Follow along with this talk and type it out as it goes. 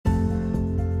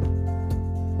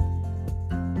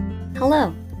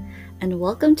Hello, and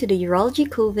welcome to the Urology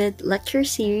COVID Lecture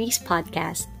Series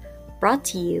podcast, brought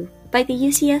to you by the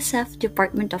UCSF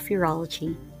Department of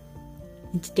Urology.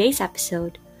 In today's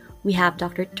episode, we have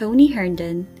Dr. Tony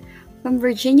Herndon from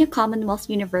Virginia Commonwealth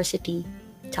University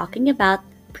talking about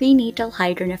prenatal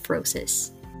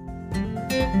hydronephrosis.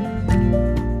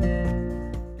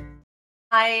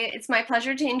 Hi, it's my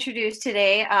pleasure to introduce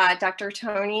today Dr.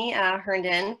 Tony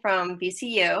Herndon from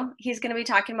VCU. He's going to be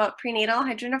talking about prenatal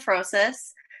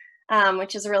hydronephrosis,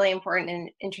 which is a really important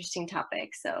and interesting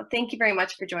topic. So thank you very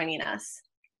much for joining us.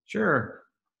 Sure,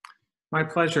 my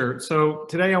pleasure. So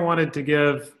today I wanted to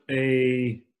give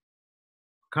a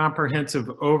comprehensive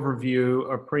overview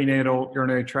of prenatal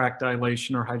urinary tract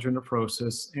dilation or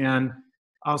hydronephrosis, and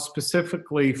I'll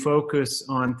specifically focus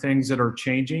on things that are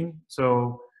changing.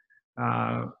 So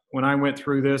when I went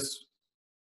through this,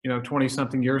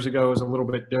 20-something years ago, it was a little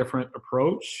bit different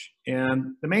approach.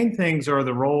 And the main things are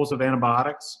the roles of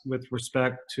antibiotics with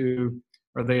respect to,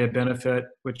 are they a benefit,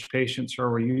 which patients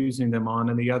are we using them on,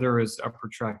 and the other is upper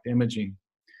tract imaging.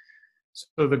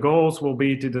 So the goals will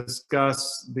be to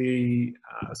discuss the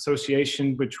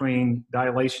association between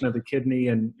dilation of the kidney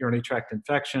and urinary tract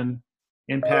infection,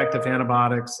 impact of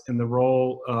antibiotics, and the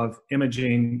role of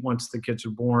imaging once the kids are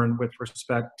born with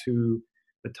respect to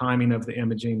the timing of the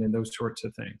imaging and those sorts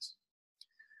of things.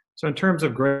 So in terms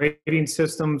of grading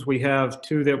systems, we have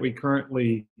two that we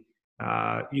currently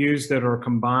use that are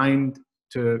combined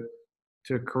to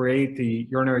create the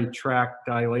urinary tract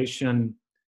dilation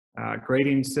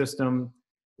grading system.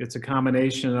 It's a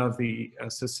combination of the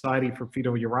Society for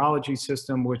Fetal Urology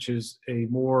system, which is a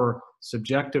more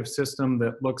subjective system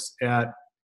that looks at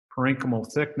parenchymal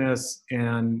thickness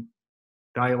and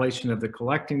dilation of the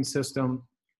collecting system,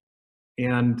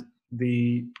 and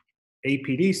the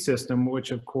APD system,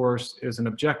 which of course is an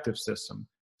objective system.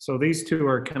 So these two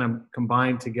are kind of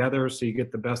combined together so you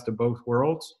get the best of both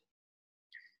worlds.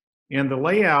 And the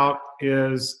layout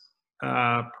is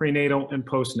prenatal and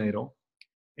postnatal.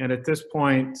 And at this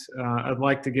point, I'd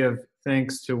like to give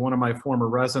thanks to one of my former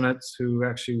residents who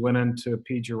actually went into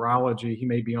ped urology. He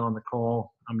may be on the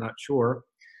call, I'm not sure.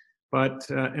 But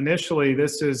initially,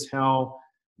 this is how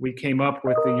we came up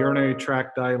with the urinary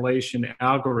tract dilation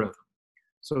algorithm.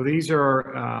 So these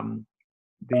are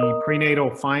the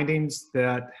prenatal findings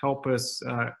that help us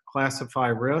classify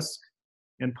risk,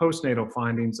 and postnatal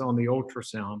findings on the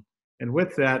ultrasound. And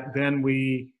with that, then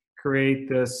we create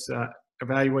this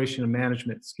evaluation and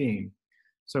management scheme.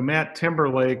 So Matt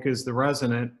Timberlake is the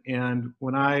resident, and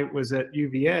when I was at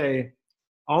UVA,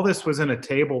 all this was in a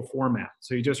table format.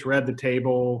 So you just read the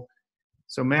table.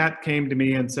 So Matt came to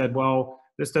me and said, well,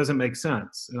 this doesn't make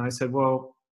sense. And I said,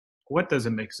 well, what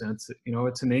doesn't make sense?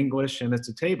 It's in English and it's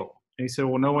a table. And he said,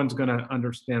 well, no one's gonna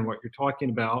understand what you're talking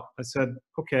about. I said,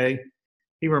 okay.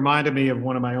 He reminded me of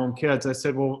one of my own kids. I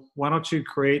said, well, why don't you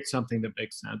create something that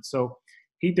makes sense? So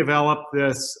he developed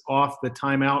this off the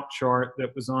timeout chart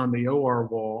that was on the OR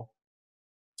wall.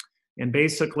 And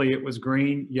basically it was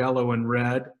green, yellow, and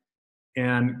red.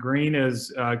 And green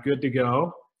is good to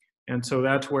go. And so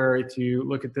that's where, if you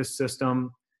look at this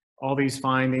system, all these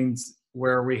findings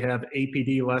where we have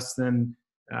APD less than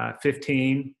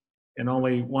 15 and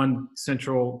only one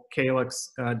central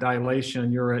calyx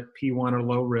dilation, you're at P1 or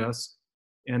low risk,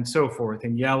 and so forth.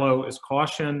 And yellow is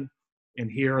caution,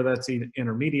 and here that's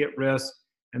intermediate risk.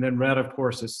 And then red, of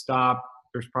course, is stop.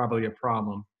 There's probably a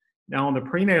problem. Now on the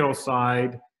prenatal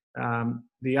side,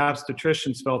 the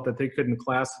obstetricians felt that they couldn't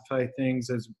classify things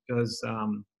as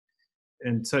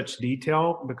in such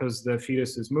detail because the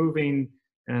fetus is moving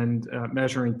and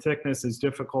measuring thickness is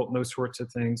difficult and those sorts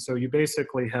of things. So you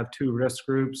basically have two risk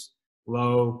groups,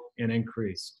 low and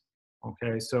increased.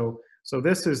 Okay, so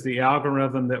this is the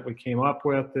algorithm that we came up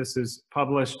with. This is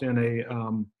published in a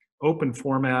open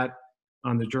format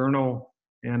on the journal,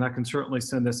 and I can certainly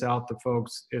send this out to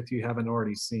folks if you haven't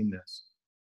already seen this.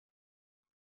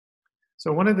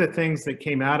 So one of the things that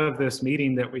came out of this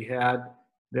meeting that we had,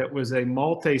 that was a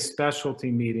multi-specialty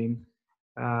meeting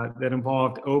that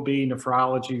involved OB,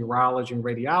 nephrology, urology, and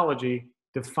radiology,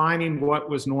 defining what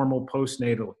was normal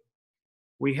postnatally.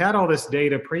 We had all this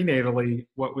data prenatally,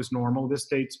 what was normal. This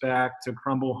dates back to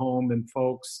Crumblehome and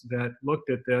folks that looked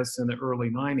at this in the early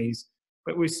 90s,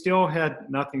 but we still had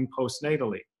nothing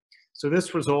postnatally. So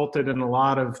this resulted in a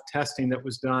lot of testing that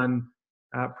was done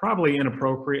probably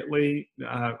inappropriately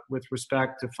with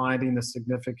respect to finding a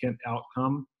significant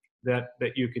outcome that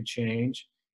you could change,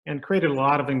 and created a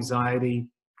lot of anxiety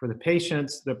for the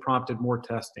patients that prompted more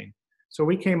testing. So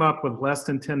we came up with less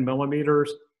than 10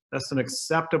 millimeters. That's an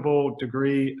acceptable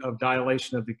degree of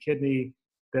dilation of the kidney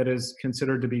that is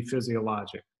considered to be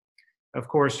physiologic. Of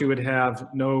course, you would have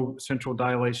no central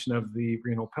dilation of the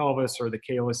renal pelvis or the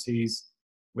calyces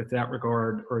with that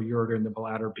regard, or ureter in the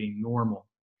bladder being normal.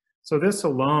 So this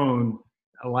alone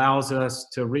allows us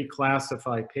to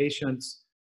reclassify patients.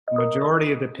 The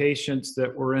majority of the patients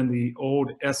that were in the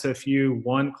old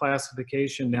SFU1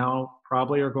 classification now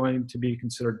probably are going to be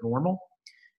considered normal.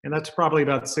 And that's probably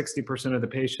about 60% of the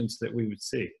patients that we would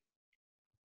see.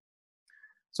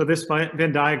 So this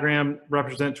Venn diagram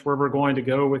represents where we're going to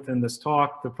go within this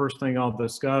talk. The first thing I'll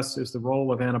discuss is the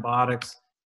role of antibiotics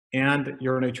and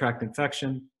urinary tract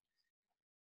infection.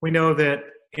 We know that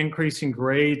increasing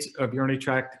grades of urinary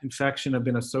tract infection have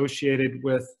been associated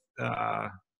with,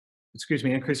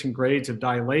 increasing grades of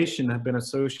dilation have been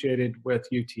associated with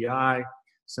UTI.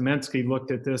 Semensky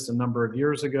looked at this a number of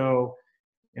years ago,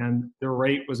 and their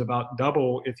rate was about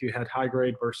double if you had high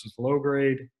grade versus low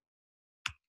grade.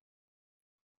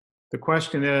 The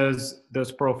question is,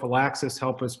 does prophylaxis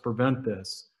help us prevent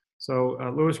this? So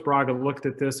Louis Braga looked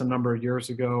at this a number of years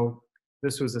ago.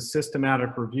 This was a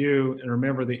systematic review, and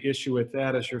remember the issue with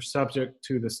that is you're subject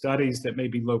to the studies that may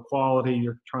be low quality.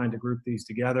 You're trying to group these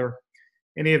together.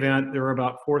 In any event, there were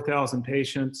about 4,000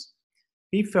 patients.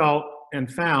 He felt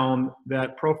and found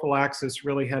that prophylaxis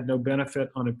really had no benefit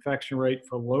on infection rate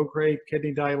for low-grade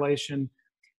kidney dilation.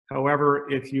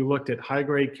 However, if you looked at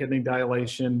high-grade kidney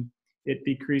dilation, it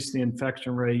decreased the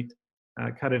infection rate,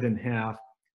 cut it in half.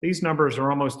 These numbers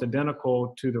are almost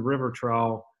identical to the RIVER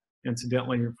trial,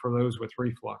 incidentally, for those with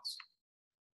reflux.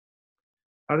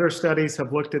 Other studies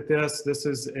have looked at this. This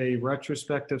is a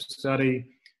retrospective study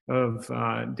of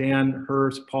Dan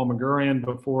Hurst, Paul Magurian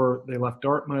before they left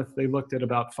Dartmouth. They looked at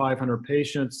about 500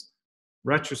 patients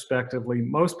retrospectively.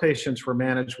 Most patients were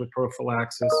managed with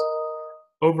prophylaxis.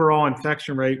 Overall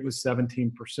infection rate was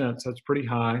 17%, so it's pretty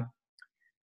high.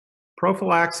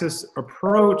 Prophylaxis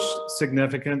approached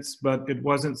significance, but it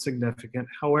wasn't significant.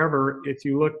 However, if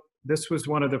you look, this was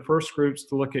one of the first groups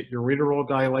to look at ureteral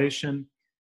dilation,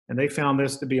 and they found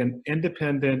this to be an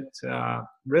independent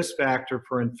risk factor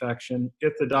for infection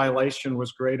if the dilation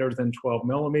was greater than 12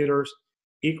 millimeters.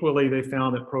 Equally, they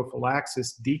found that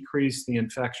prophylaxis decreased the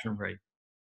infection rate.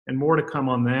 And more to come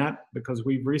on that, because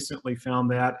we've recently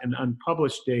found that in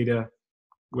unpublished data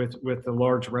with the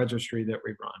large registry that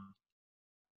we run.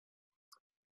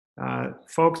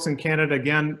 Folks in Canada,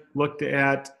 again, looked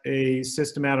at a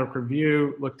systematic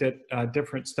review, looked at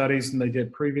different studies than they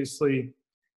did previously,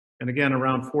 and again,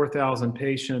 around 4,000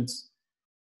 patients.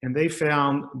 And they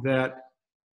found that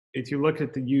if you look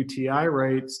at the UTI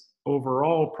rates,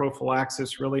 overall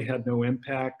prophylaxis really had no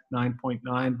impact,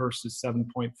 9.9 versus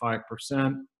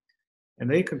 7.5%. And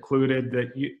they concluded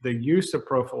that the use of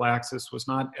prophylaxis was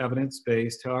not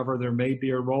evidence-based. However, there may be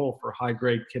a role for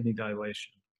high-grade kidney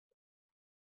dilation.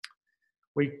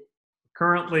 We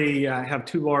currently have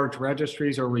two large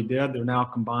registries, or we did. They're now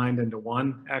combined into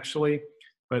one, actually.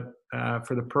 But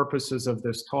for the purposes of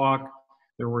this talk,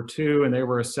 there were two, and they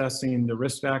were assessing the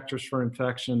risk factors for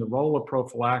infection, the role of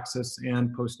prophylaxis,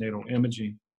 and postnatal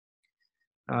imaging.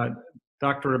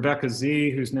 Dr. Rebecca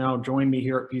Z, who's now joined me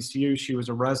here at VCU, she was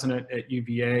a resident at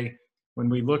UVA. When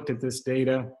we looked at this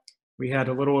data, we had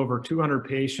a little over 200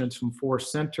 patients from 4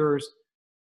 centers,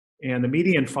 and the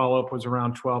median follow-up was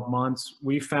around 12 months.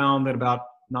 We found that about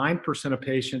 9% of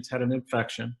patients had an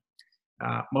infection.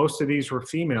 Most of these were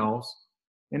females.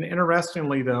 And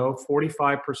interestingly, though,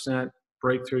 45%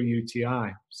 breakthrough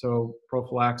UTI. So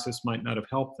prophylaxis might not have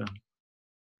helped them.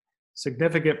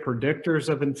 Significant predictors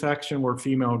of infection were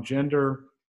female gender,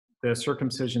 the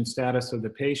circumcision status of the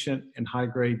patient, and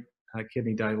high-grade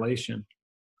kidney dilation.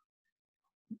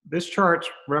 This chart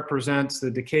represents the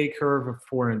decay curve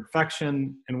for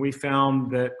infection, and we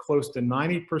found that close to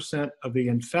 90% of the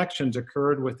infections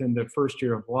occurred within the first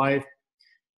year of life.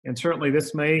 And certainly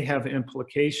this may have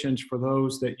implications for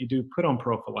those that you do put on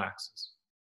prophylaxis.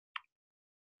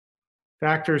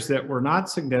 Factors that were not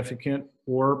significant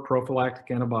were prophylactic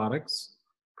antibiotics,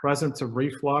 presence of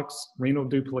reflux, renal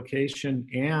duplication,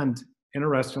 and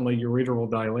interestingly, ureteral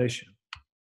dilation.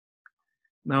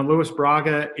 Now, Louis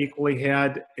Braga equally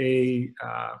had a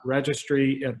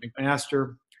registry at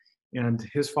McMaster, and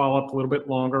his follow-up a little bit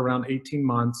longer, around 18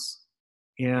 months,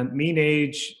 and mean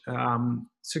age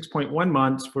 6.1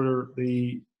 months for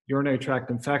the urinary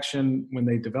tract infection when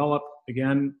they develop,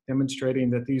 again, demonstrating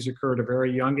that these occur at a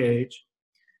very young age.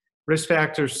 Risk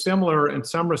factors similar in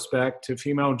some respect to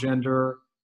female gender,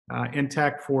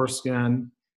 intact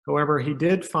foreskin. However, he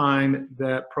did find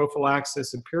that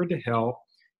prophylaxis appeared to help,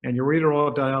 and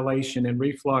ureteral dilation and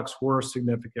reflux were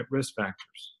significant risk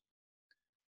factors.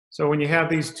 So when you have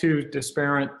these two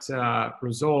disparate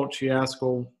results, you ask,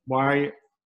 well, why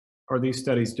are these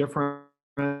studies different?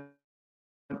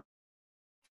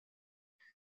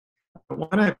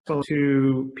 when I spoke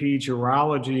to peds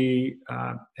urology,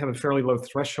 have a fairly low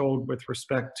threshold with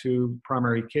respect to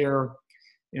primary care.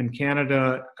 In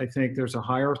Canada, I think there's a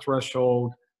higher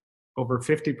threshold. Over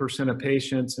 50% of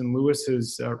patients in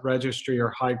Lewis's registry are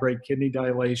high-grade kidney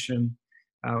dilation.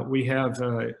 We have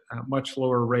a much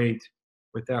lower rate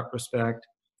with that respect.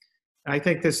 I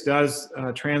think this does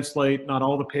translate. Not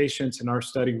all the patients in our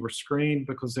study were screened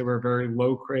because they were very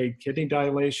low-grade kidney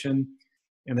dilation,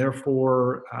 and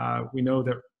therefore we know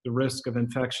that the risk of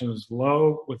infection is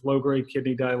low with low-grade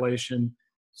kidney dilation.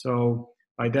 So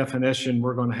by definition,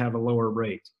 we're going to have a lower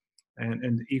rate.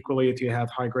 And equally, if you have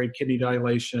high-grade kidney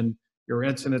dilation, your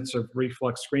incidence of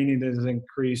reflux screening is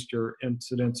increased, your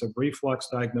incidence of reflux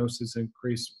diagnosis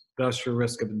increased, thus your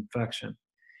risk of infection.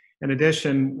 In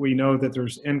addition, we know that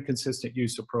there's inconsistent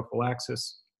use of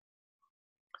prophylaxis.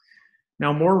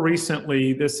 Now, more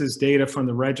recently, this is data from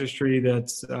the registry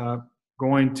that's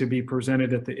going to be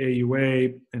presented at the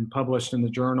AUA and published in the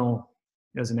journal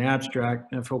as an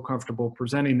abstract, and I feel comfortable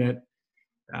presenting it.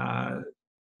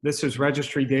 This is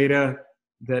registry data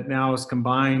that now has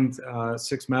combined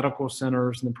 6 medical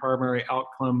centers, and the primary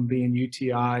outcome being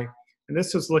UTI. And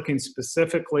this is looking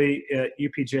specifically at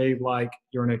UPJ-like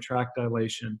urinary tract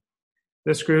dilation.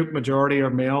 This group, majority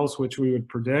are males, which we would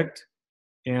predict,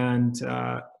 and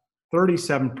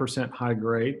 37% high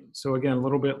grade. So again, a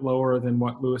little bit lower than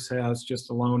what Lewis has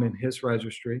just alone in his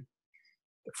registry.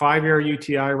 The 5-year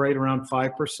UTI rate around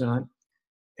 5%.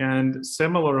 And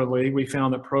similarly, we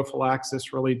found that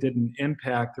prophylaxis really didn't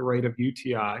impact the rate of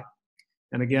UTI.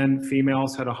 And again,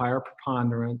 females had a higher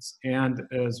preponderance, and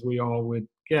as we all would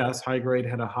guess, high grade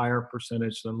had a higher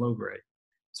percentage than low grade.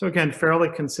 So again, fairly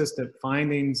consistent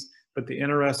findings, but the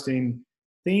interesting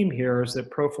theme here is that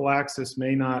prophylaxis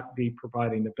may not be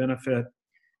providing the benefit.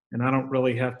 And I don't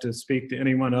really have to speak to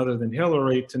anyone other than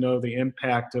Hillary to know the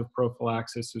impact of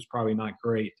prophylaxis is probably not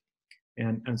great.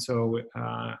 And so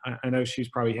I know she's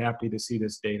probably happy to see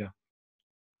this data.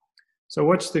 So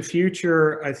what's the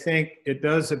future? I think it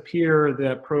does appear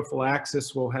that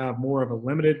prophylaxis will have more of a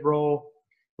limited role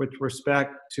with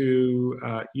respect to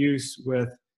use with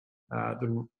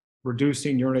the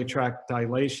reducing urinary tract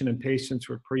dilation in patients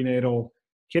with prenatal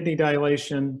kidney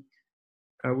dilation.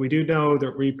 We do know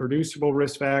that reproducible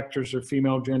risk factors are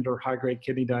female gender, high-grade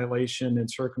kidney dilation, and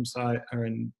circumcised or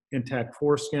intact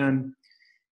foreskin.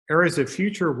 Areas of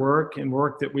future work and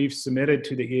work that we've submitted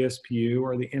to the ESPU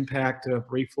are the impact of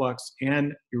reflux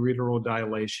and ureteral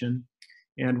dilation.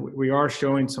 And we are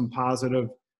showing some positive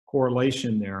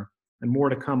correlation there, and more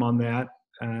to come on that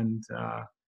and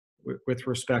with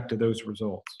respect to those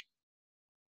results.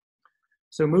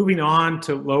 So moving on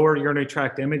to lower urinary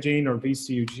tract imaging, or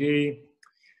VCUG,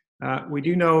 we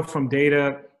do know from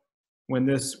data when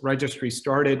this registry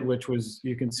started, which was,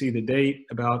 you can see the date,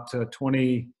 about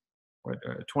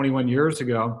 21 years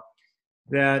ago,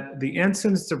 that the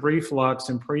incidence of reflux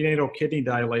and prenatal kidney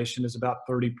dilation is about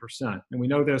 30%. And we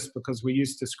know this because we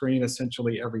used to screen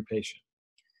essentially every patient.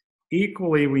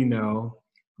 Equally, we know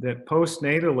that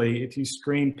postnatally, if you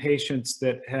screen patients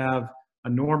that have a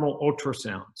normal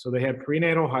ultrasound, so they had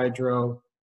prenatal hydro,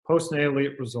 postnatally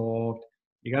it resolved,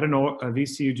 you got a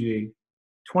VCUG,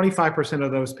 25%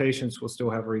 of those patients will still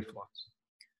have reflux.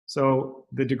 So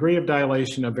the degree of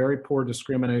dilation, a very poor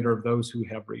discriminator of those who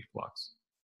have reflux.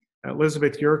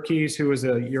 Elizabeth Yerkes, who was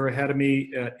a year ahead of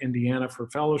me at Indiana for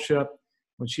fellowship,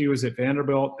 when she was at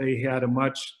Vanderbilt, they had a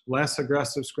much less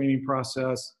aggressive screening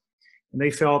process, and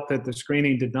they felt that the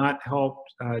screening did not help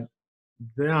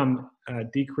them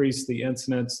decrease the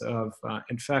incidence of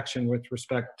infection with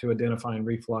respect to identifying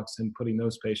reflux and putting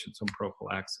those patients on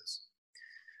prophylaxis.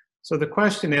 So the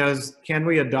question is, can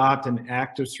we adopt an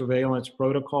active surveillance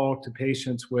protocol to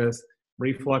patients with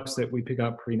reflux that we pick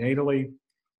up prenatally?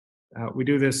 We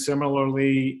do this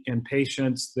similarly in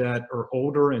patients that are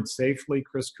older and safely.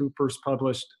 Chris Cooper's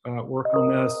published work on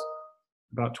this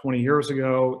about 20 years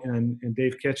ago, and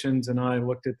Dave Kitchens and I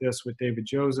looked at this with David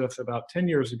Joseph about 10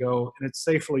 years ago, and it's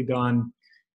safely done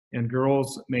in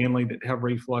girls mainly that have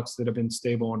reflux that have been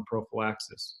stable on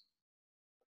prophylaxis.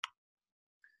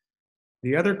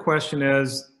 The other question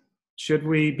is, should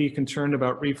we be concerned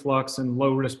about reflux in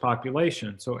low-risk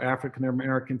population? So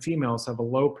African-American females have a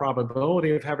low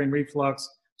probability of having reflux.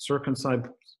 Circumcised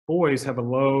boys have a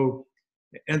low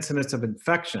incidence of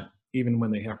infection, even when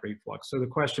they have reflux. So the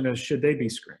question is, should they be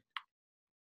screened?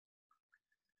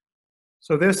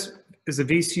 So this is a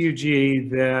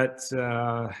VCUG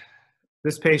that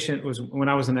this patient was, when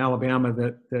I was in Alabama,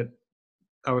 that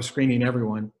I was screening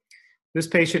everyone. This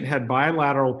patient had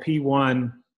bilateral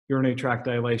P1 urinary tract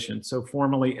dilation, so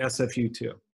formerly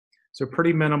SFU2. So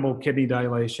pretty minimal kidney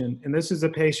dilation. And this is a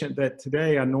patient that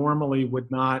today I normally would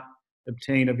not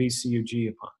obtain a VCUG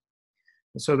upon.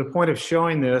 And so the point of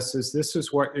showing this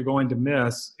is what you're going to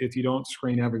miss if you don't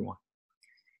screen everyone.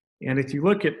 And if you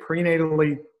look at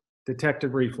prenatally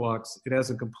detected reflux, it has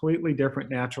a completely different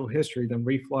natural history than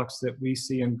reflux that we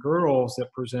see in girls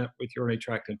that present with urinary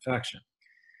tract infection.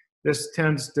 This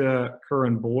tends to occur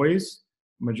in boys.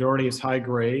 Majority is high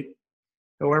grade.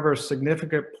 However, a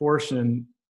significant portion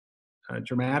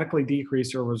dramatically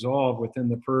decrease or resolve within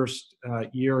the first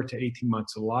year to 18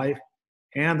 months of life,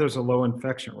 and there's a low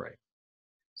infection rate.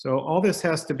 So all this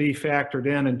has to be factored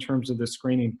in terms of the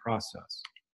screening process.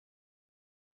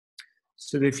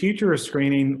 So the future of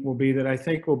screening will be that I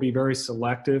think we'll be very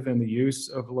selective in the use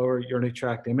of lower urinary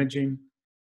tract imaging.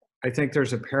 I think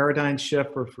there's a paradigm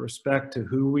shift with respect to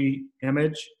who we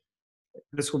image.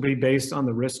 This will be based on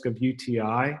the risk of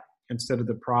UTI instead of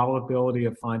the probability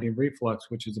of finding reflux,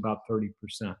 which is about 30%.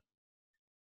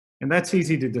 And that's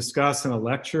easy to discuss in a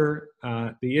lecture.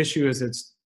 The issue is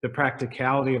it's the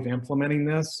practicality of implementing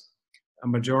this. A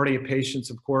majority of patients,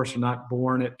 of course, are not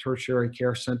born at tertiary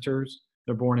care centers.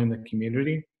 They're born in the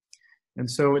community. And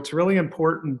so it's really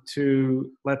important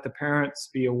to let the parents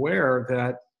be aware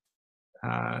that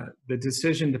the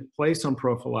decision to place on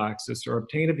prophylaxis or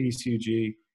obtain a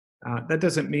VCUG, that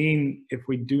doesn't mean if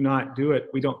we do not do it,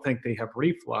 we don't think they have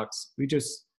reflux. We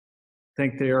just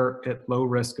think they're at low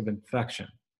risk of infection.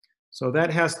 So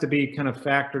that has to be kind of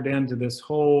factored into this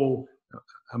whole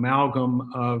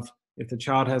amalgam of if the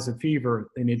child has a fever,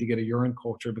 they need to get a urine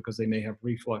culture because they may have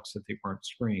reflux if they weren't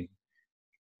screened.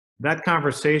 That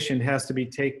conversation has to be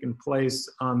taken place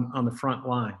on the front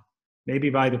line, maybe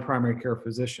by the primary care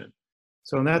physician.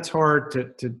 So and that's hard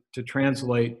to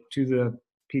translate to the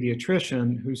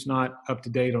pediatrician who's not up to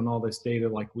date on all this data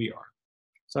like we are.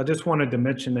 So I just wanted to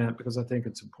mention that because I think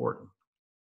it's important.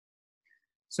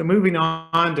 So moving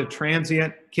on to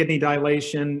transient kidney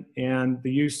dilation and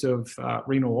the use of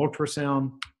renal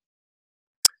ultrasound.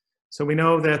 So we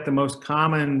know that the most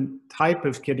common type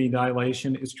of kidney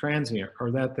dilation is transient,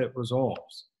 or that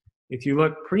resolves. If you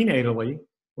look prenatally,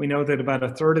 we know that about a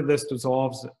third of this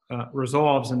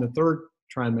resolves in the third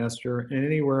trimester, and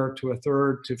anywhere to a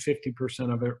third to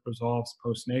 50% of it resolves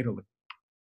postnatally.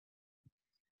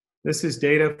 This is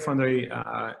data from the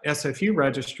SFU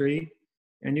registry,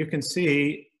 and you can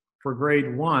see for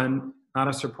grade 1, not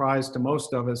a surprise to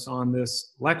most of us on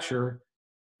this lecture,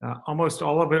 almost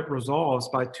all of it resolves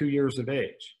by 2 years of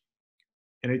age.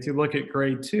 And if you look at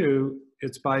grade 2,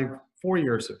 it's by 4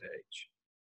 years of age.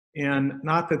 And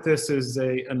not that this is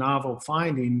a novel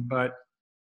finding, but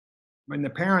when the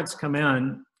parents come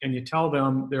in and you tell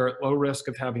them they're at low risk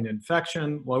of having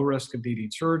infection, low risk of needing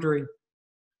surgery,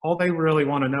 all they really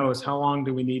want to know is how long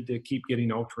do we need to keep getting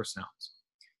ultrasounds.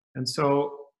 And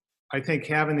so I think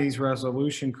having these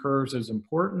resolution curves is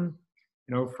important.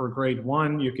 You know, for grade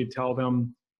 1, you could tell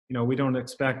them, you know, we don't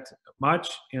expect much,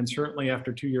 and certainly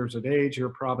after 2 years of age, you're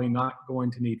probably not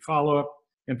going to need follow-up.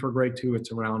 And for grade 2,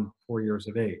 it's around 4 years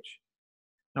of age.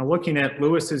 Now, looking at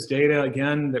Lewis's data,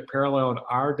 again, that paralleled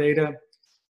our data,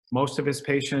 most of his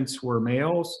patients were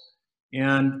males,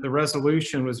 and the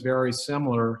resolution was very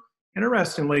similar.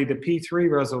 Interestingly, the P3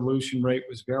 resolution rate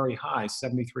was very high,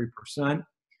 73%.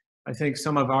 I think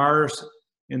some of ours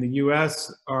in the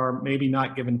US are maybe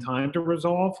not given time to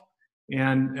resolve,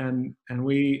 and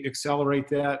we accelerate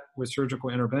that with surgical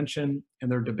intervention, and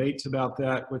there are debates about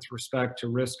that with respect to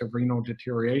risk of renal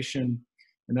deterioration,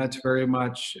 and that's very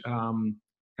much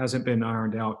hasn't been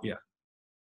ironed out yet.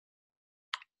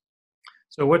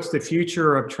 So what's the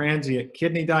future of transient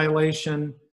kidney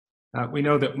dilation? We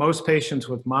know that most patients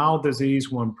with mild disease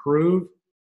will improve,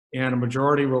 and a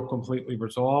majority will completely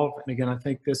resolve. And again, I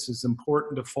think this is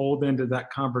important to fold into that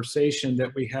conversation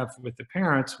that we have with the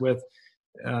parents with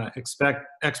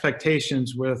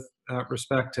expectations with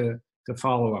respect to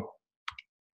follow-up.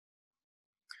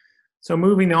 So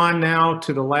moving on now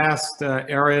to the last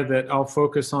area that I'll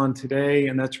focus on today,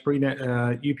 and that's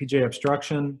UPJ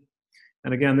obstruction.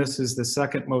 And again, this is the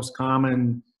second most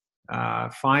common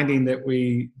finding that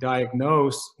we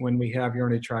diagnose when we have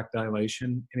urinary tract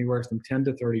dilation, anywhere from 10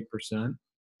 to 30%.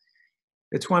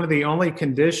 It's one of the only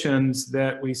conditions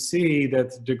that we see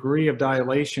that the degree of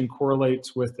dilation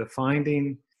correlates with the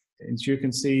finding. As you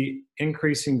can see,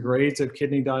 increasing grades of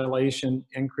kidney dilation,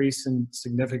 increase in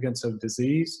significance of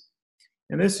disease.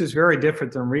 And this is very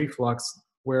different than reflux,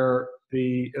 where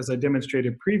as I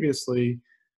demonstrated previously,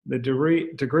 the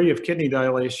degree of kidney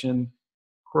dilation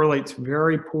correlates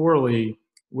very poorly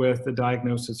with the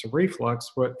diagnosis of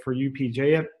reflux, but for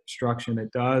UPJ obstruction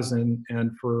it does, and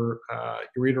for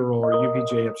ureteral or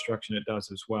UVJ obstruction it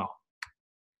does as well.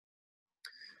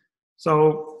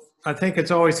 So I think it's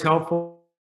always helpful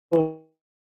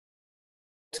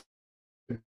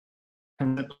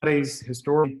in studies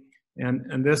historically,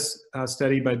 and this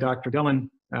study by Dr.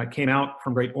 Dillon came out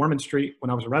from Great Ormond Street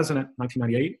when I was a resident in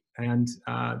 1998, and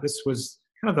this was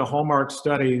kind of the hallmark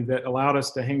study that allowed us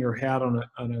to hang our hat on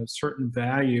a certain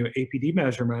value, APD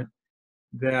measurement,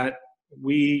 that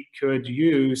we could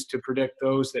use to predict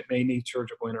those that may need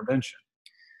surgical intervention.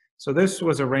 So this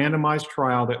was a randomized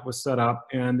trial that was set up,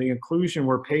 and the inclusion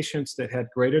were patients that had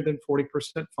greater than 40%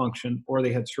 function, or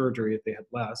they had surgery if they had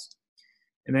less,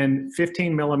 and then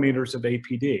 15 millimeters of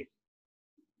APD.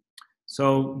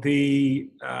 So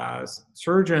the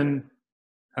surgery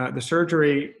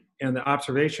and the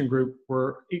observation group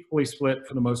were equally split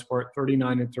for the most part,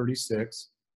 39 and 36.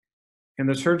 In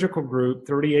the surgical group,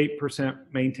 38%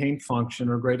 maintained function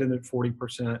or greater than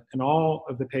 40%, and all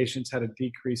of the patients had a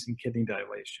decrease in kidney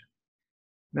dilation.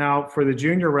 Now, for the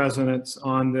junior residents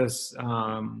on this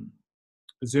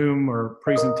Zoom or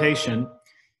presentation,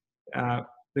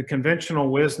 the conventional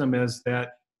wisdom is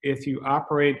that if you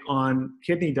operate on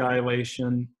kidney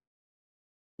dilation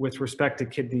with respect to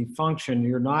kidney function,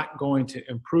 you're not going to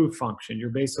improve function. You're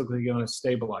basically going to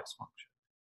stabilize function.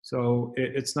 So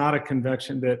it's not a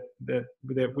conviction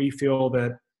that we feel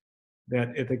that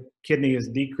if the kidney is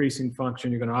decreasing function,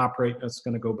 you're going to operate, it's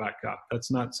going to go back up.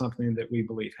 That's not something that we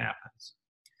believe happens.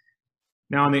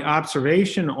 Now, in the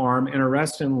observation arm,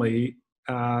 interestingly,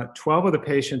 12 of the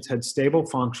patients had stable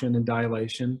function and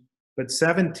dilation, but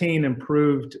 17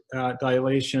 improved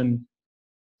dilation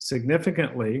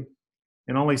significantly,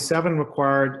 and only 7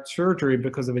 required surgery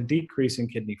because of a decrease in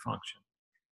kidney function.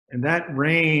 And that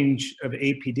range of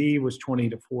APD was 20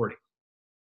 to 40.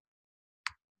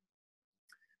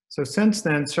 So since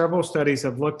then, several studies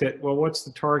have looked at, well, what's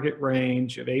the target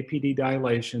range of APD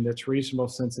dilation that's reasonable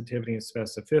sensitivity and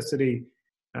specificity?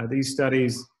 These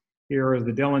studies here are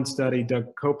the Dillon study.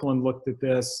 Doug Copeland looked at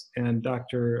this, and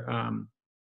Dr.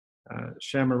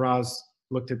 Shamiraz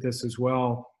looked at this as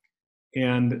well.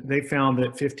 And they found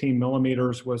that 15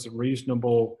 millimeters was a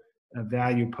reasonable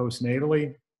value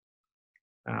postnatally.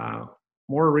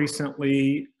 More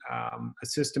recently, a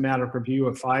systematic review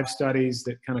of 5 studies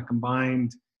that kind of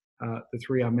combined the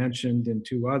 3 I mentioned and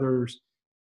 2 others.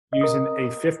 Using a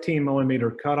 15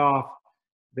 millimeter cutoff,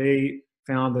 they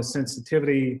found the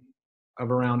sensitivity of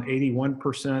around 81%,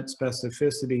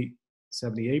 specificity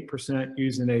 78%,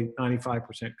 using a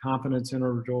 95% confidence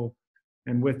interval.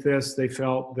 And with this, they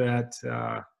felt that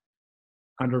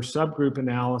under subgroup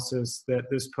analysis, that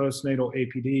this postnatal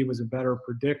APD was a better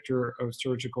predictor of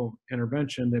surgical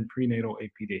intervention than prenatal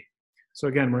APD. So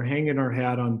again, we're hanging our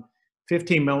hat on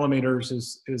 15 millimeters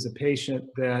is a patient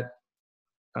that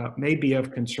may be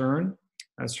of concern.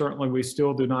 Certainly, we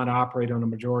still do not operate on a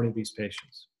majority of these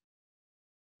patients.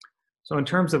 So in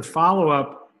terms of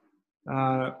follow-up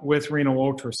with renal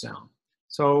ultrasound,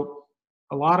 so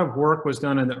a lot of work was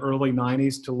done in the early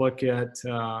 90s to look at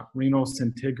renal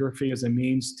scintigraphy as a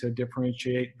means to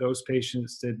differentiate those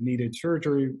patients that needed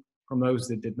surgery from those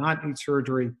that did not need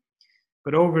surgery.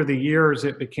 But over the years,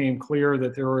 it became clear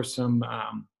that there were some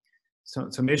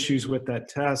issues with that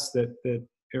test, that it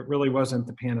really wasn't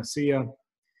the panacea.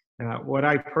 What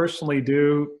I personally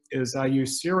do is I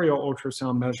use serial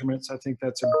ultrasound measurements. I think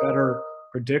that's a better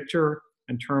predictor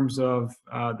in terms of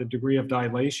the degree of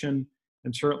dilation.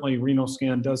 And certainly renal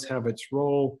scan does have its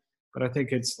role, but I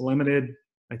think it's limited.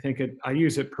 I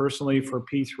use it personally for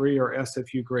P3 or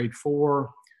SFU grade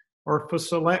 4, or for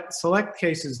select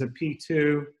cases of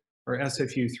P2 or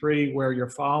SFU3, where you're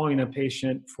following a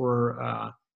patient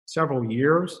for several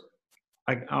years.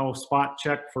 I'll spot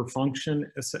check for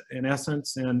function in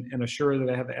essence and assure that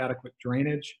I have adequate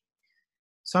drainage.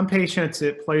 Some patients,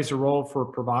 it plays a role for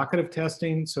provocative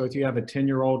testing. So if you have a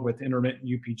 10-year-old with intermittent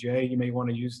UPJ, you may want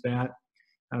to use that.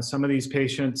 Some of these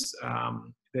patients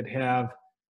that have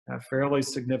fairly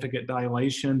significant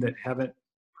dilation that haven't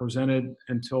presented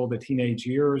until the teenage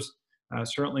years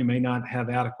certainly may not have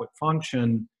adequate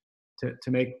function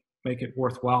to make it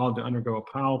worthwhile to undergo a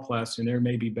pyeloplasty, and they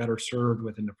may be better served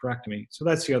with a nephrectomy. So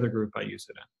that's the other group I use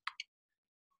it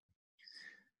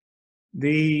in.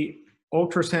 The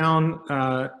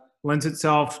ultrasound lends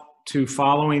itself to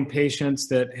following patients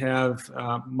that have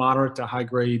moderate to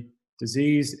high-grade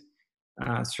disease.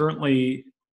 Certainly,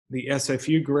 the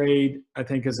SFU grade, I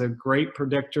think, is a great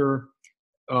predictor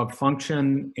of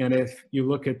function. And if you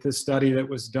look at this study that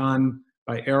was done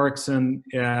by Erickson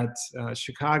at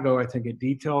Chicago, I think it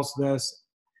details this.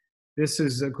 This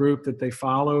is a group that they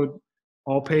followed.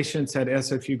 All patients had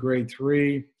SFU grade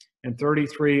 3, and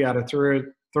 33 out of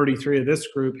 33 of this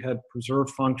group had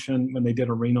preserved function when they did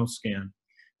a renal scan.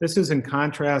 This is in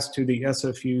contrast to the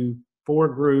SFU 4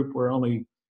 group where only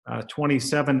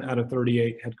 27 out of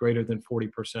 38 had greater than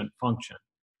 40% function.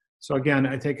 So again,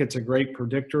 I think it's a great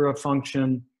predictor of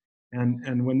function.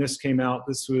 And when this came out,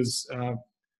 this was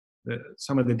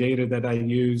some of the data that I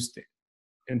used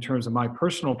in terms of my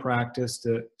personal practice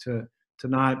to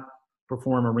not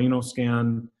perform a renal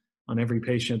scan on every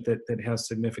patient that has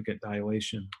significant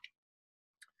dilation.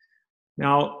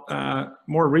 Now,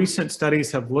 more recent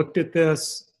studies have looked at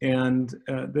this, and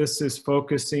this is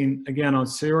focusing, again, on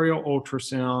serial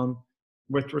ultrasound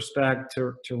with respect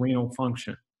to renal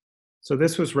function. So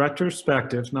this was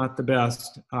retrospective, not the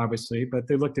best, obviously, but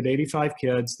they looked at 85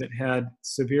 kids that had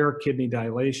severe kidney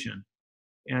dilation.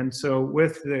 And so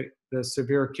with the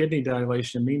severe kidney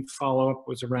dilation, mean follow-up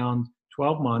was around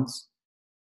 12 months,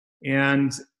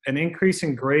 and an increase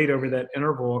in grade over that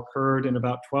interval occurred in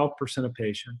about 12% of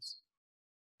patients.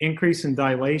 Increase in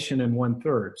dilation in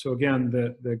 1/3. So again,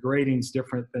 the grading's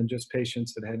different than just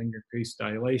patients that had increased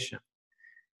dilation.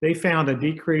 They found a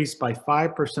decrease by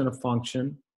 5% of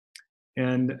function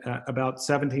and about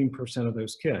 17% of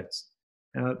those kids.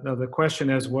 Now the question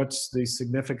is, what's the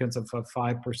significance of a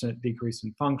 5% decrease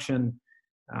in function?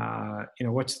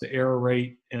 What's the error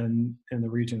rate in the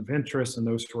region of interest and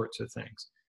those sorts of things.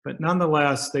 But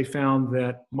nonetheless, they found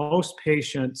that most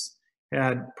patients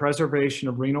had preservation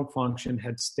of renal function,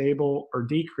 had stable or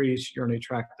decreased urinary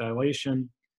tract dilation,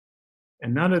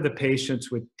 and none of the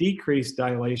patients with decreased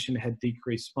dilation had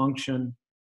decreased function,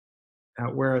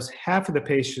 whereas half of the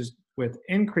patients with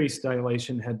increased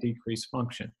dilation had decreased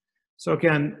function. So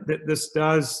again, this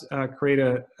does create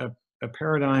a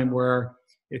paradigm where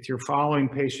if you're following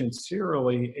patients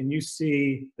serially and you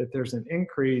see that there's an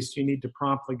increase, you need to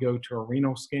promptly go to a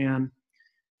renal scan.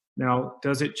 Now,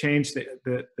 does it change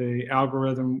the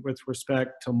algorithm with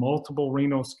respect to multiple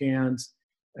renal scans?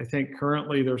 I think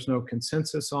currently there's no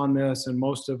consensus on this, and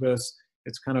most of us,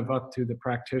 it's kind of up to the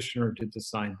practitioner to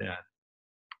decide that.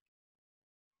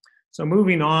 So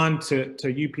moving on to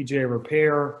UPJ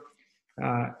repair,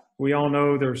 we all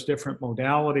know there's different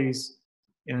modalities,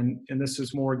 and this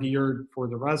is more geared for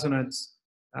the residents.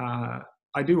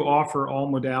 I do offer all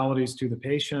modalities to the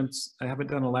patients. I haven't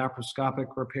done a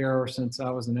laparoscopic repair since I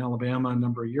was in Alabama a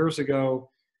number of years ago,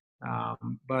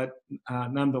 but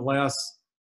nonetheless,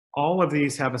 all of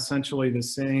these have essentially the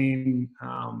same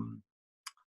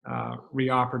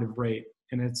reoperative rate,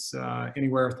 and it's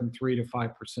anywhere from 3 to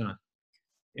 5%.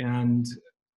 And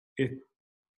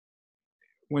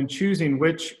when choosing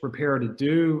which repair to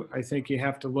do, I think you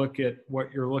have to look at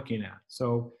what you're looking at.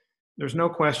 So there's no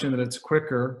question that it's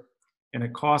quicker and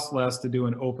it costs less to do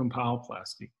an open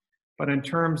pyeloplasty. But in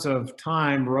terms of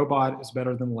time, robot is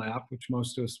better than lap, which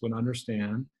most of us would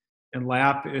understand, and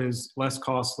lap is less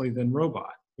costly than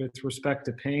robot. With respect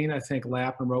to pain, I think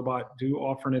lap and robot do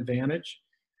offer an advantage.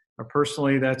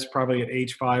 Personally, that's probably at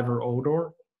age 5 or older.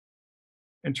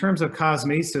 In terms of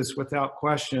cosmesis, without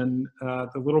question,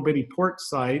 the little bitty port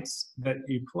sites that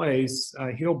you place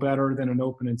heal better than an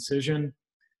open incision.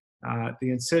 The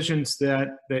incisions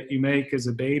that you make as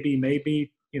a baby may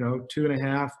be,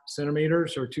 2.5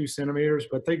 centimeters or 2 centimeters,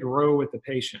 but they grow with the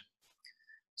patient.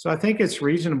 So I think it's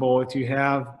reasonable, if you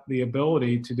have the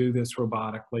ability to do this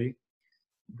robotically,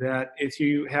 that if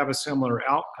you have a similar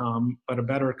outcome but a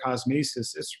better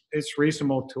cosmesis, it's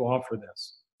reasonable to offer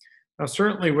this. Now,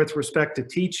 certainly with respect to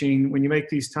teaching, when you make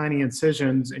these tiny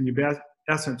incisions and you, in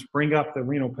essence, bring up the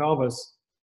renal pelvis,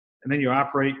 and then you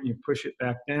operate and you push it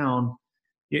back down,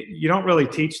 you don't really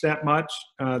teach that much.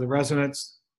 The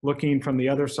residents looking from the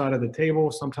other side of the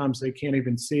table, sometimes they can't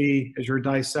even see as you're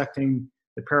dissecting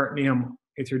the peritoneum,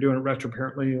 if you're doing it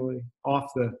retroperitoneally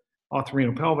off the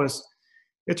renal pelvis.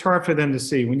 It's hard for them to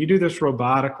see. When you do this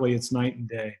robotically, it's night and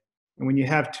day. And when you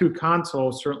have 2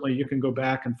 consoles, certainly you can go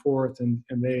back and forth, and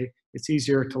it's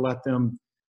easier to let them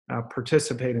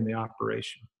participate in the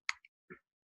operation.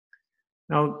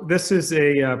 Now, this is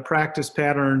a practice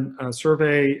pattern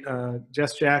survey.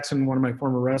 Jess Jackson, one of my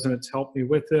former residents, helped me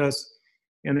with this.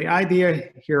 And the idea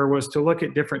here was to look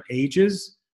at different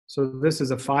ages. So this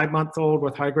is a 5-month-old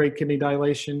with high-grade kidney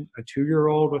dilation, a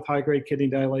 2-year-old with high-grade kidney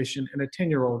dilation, and a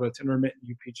 10-year-old with intermittent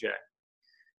UPJ.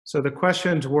 So the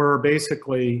questions were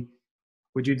basically,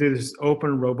 would you do this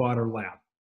open, robot, or lap?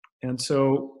 And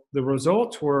so the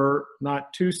results were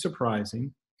not too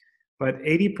surprising, but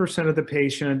 80% of the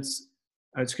patients,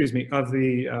 of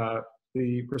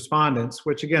the respondents,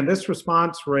 which again, this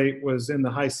response rate was in the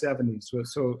high 70s,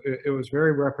 so it was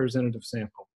very representative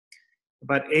sample.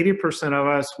 About 80% of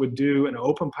us would do an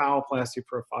open pyeloplasty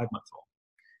for a 5-month-old.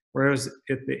 Whereas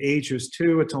at the age is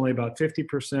 2, it's only about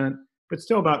 50%, but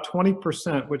still about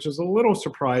 20%, which is a little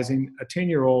surprising, a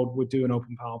 10-year-old would do an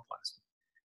open pyeloplasty.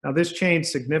 Now, this changed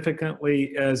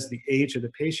significantly as the age of the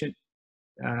patient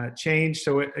changed.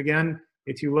 So again,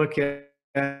 if you look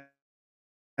at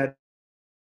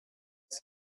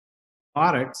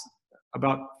products,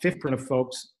 about 50% of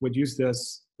folks would use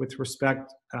this with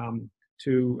respect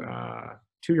to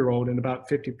 2-year-old and about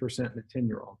 50% in the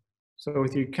 10-year-old. So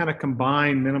if you kind of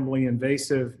combine minimally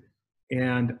invasive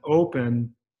and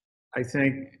open, I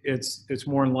think it's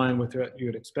more in line with what you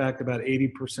would expect, about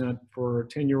 80% for a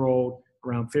 10-year-old,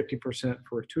 around 50%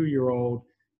 for a 2-year-old.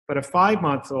 But a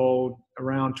 5-month-old,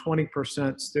 around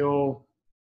 20% still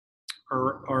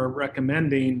are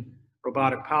recommending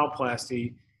robotic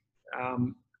palpoplasty.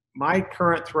 My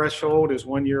current threshold is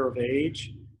 1 year of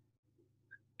age.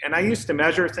 And I used to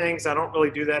measure things. I don't really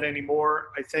do that anymore.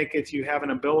 I think if you have an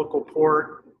umbilical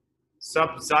port,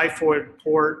 subxiphoid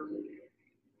port,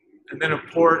 and then a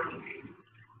port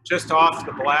just off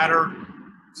the bladder,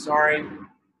 sorry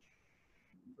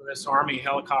for this Army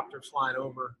helicopter flying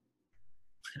over.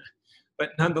 But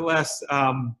nonetheless,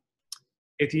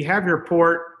 if you have your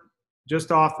port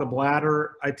just off the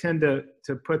bladder, I tend to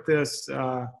put this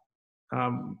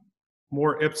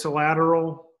more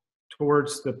ipsilateral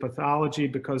towards the pathology,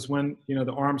 because when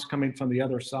the arm's coming from the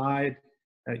other side,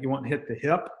 you won't hit the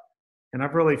hip. And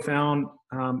I've really found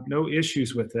no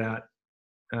issues with that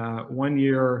 1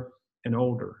 year and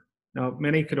older. Now,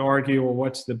 many could argue, well,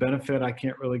 what's the benefit? I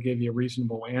can't really give you a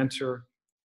reasonable answer,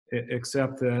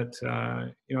 except that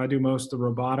I do most of the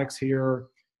robotics here,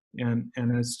 and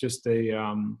it's just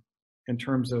in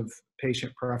terms of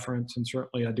patient preference, and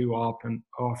certainly I do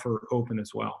offer open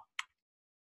as well.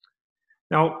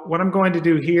 Now, what I'm going to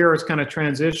do here is kind of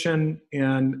transition,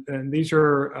 and these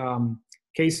are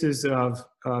cases of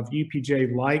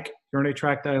UPJ-like urinary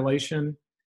tract dilation,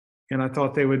 and I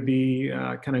thought they would be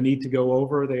kind of neat to go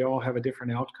over. They all have a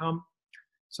different outcome.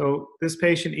 So this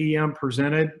patient EM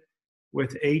presented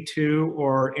with A2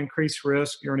 or increased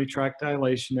risk urinary tract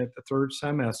dilation at the 3rd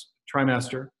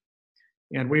trimester,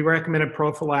 and we recommended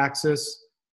prophylaxis.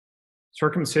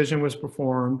 Circumcision was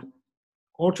performed.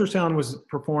 Ultrasound was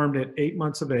performed at 8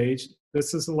 months of age.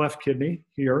 This is the left kidney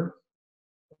here.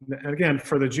 And again,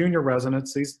 for the junior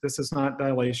residents, this is not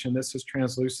dilation. This is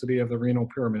translucidity of the renal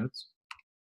pyramids.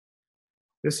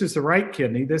 This is the right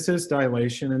kidney. This is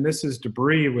dilation, and this is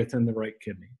debris within the right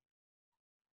kidney.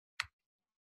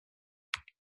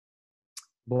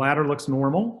 Bladder looks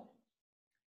normal.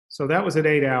 So that was at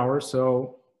 8 hours.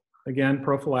 So again,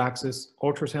 prophylaxis,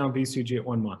 ultrasound, VCUG at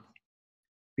 1 month.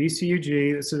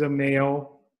 VCUG, this is a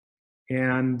male,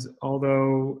 and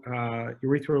although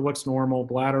urethra looks normal,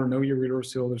 bladder, no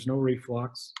ureterocele, there's no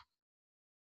reflux.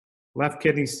 Left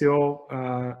kidney still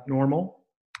normal.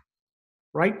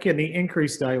 Right kidney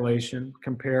increased dilation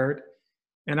compared.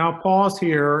 And I'll pause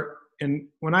here, and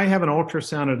when I have an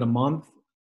ultrasound at a month,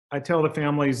 I tell the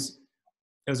families,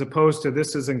 as opposed to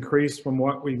this is increased from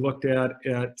what we looked at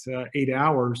 8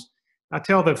 hours, I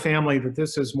tell the family that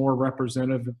this is more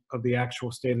representative of the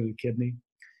actual state of the kidney.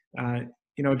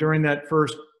 During that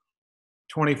first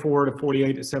 24 to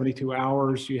 48 to 72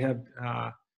 hours, you have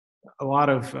a lot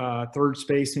of third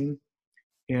spacing,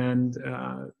 and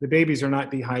the babies are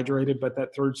not dehydrated, but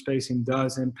that third spacing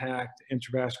does impact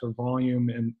intravascular volume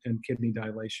and kidney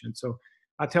dilation. So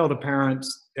I tell the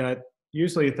parents that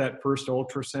usually at that first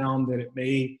ultrasound that it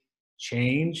may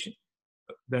change,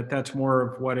 that's more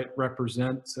of what it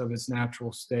represents of its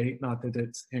natural state, not that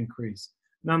it's increased.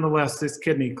 Nonetheless, this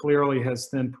kidney clearly has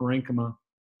thin parenchyma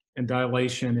and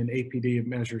dilation, and APD of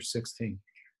measure 16.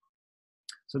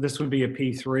 So this would be a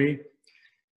P3.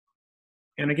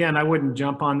 And again, I wouldn't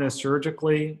jump on this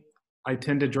surgically. I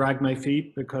tend to drag my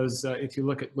feet because if you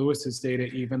look at Lewis's data,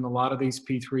 even a lot of these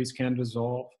P3s can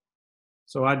dissolve.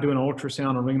 So I'd do an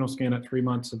ultrasound or renal scan at 3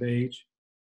 months of age.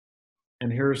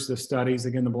 And here's the studies.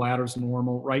 Again, the bladder's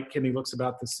normal. Right kidney looks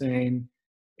about the same.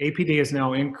 APD is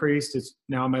now increased. It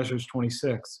now measures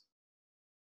 26.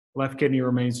 Left kidney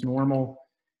remains normal.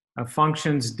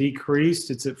 Functions decreased.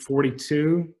 It's at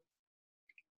 42.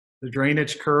 The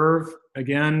drainage curve,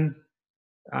 again,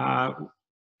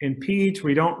 in PEDS,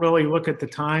 we don't really look at the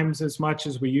times as much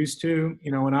as we used to.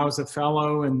 When I was a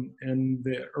fellow in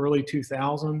the early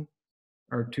 2000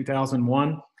 or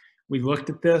 2001, we looked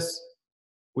at this.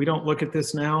 We don't look at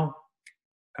this now.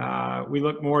 We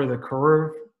look more at the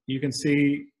curve. You can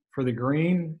see for the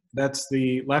green, that's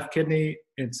the left kidney.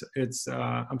 I'm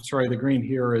sorry, the green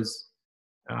here is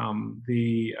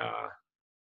the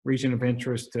region of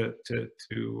interest that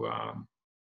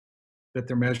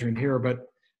they're measuring here. But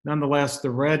nonetheless,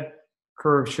 the red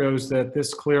curve shows that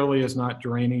this clearly is not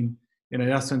draining, and in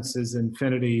essence is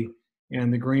infinity.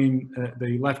 And the green,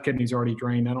 the left kidney is already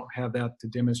drained. I don't have that to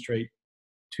demonstrate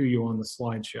to you on the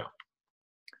slideshow.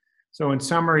 So in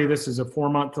summary, this is a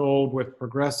 4-month-old with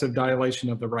progressive dilation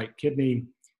of the right kidney.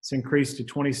 It's increased to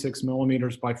 26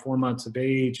 millimeters by 4 months of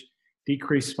age,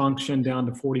 decreased function down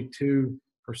to 42%.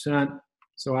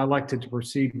 So I elected to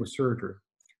proceed with surgery.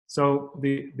 So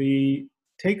the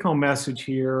take-home message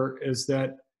here is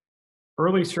that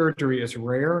early surgery is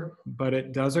rare, but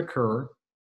it does occur.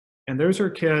 And those are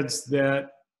kids that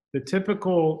the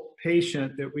typical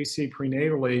patient that we see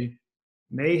prenatally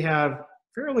may have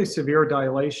fairly severe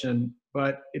dilation,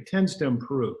 but it tends to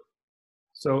improve.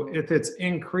 So if it's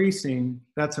increasing,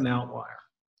 that's an outlier.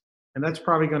 And that's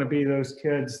probably going to be those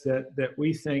kids that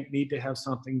we think need to have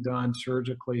something done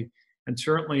surgically. And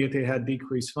certainly if they had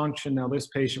decreased function, now this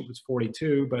patient was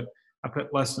 42, but I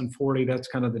put less than 40, that's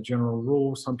kind of the general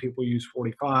rule. Some people use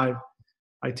 45.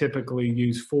 I typically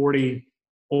use 40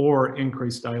 or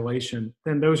increased dilation.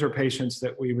 Then those are patients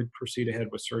that we would proceed ahead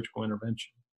with surgical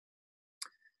intervention.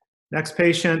 Next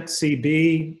patient,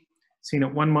 CB, seen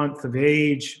at 1 month of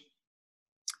age.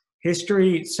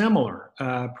 History, similar,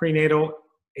 prenatal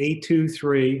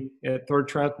A2-3 at 3rd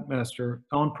trimester,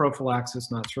 on prophylaxis,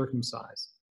 not circumcised.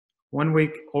 1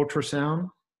 week ultrasound.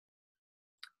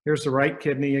 Here's the right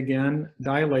kidney again,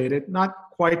 dilated, not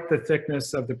quite the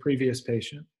thickness of the previous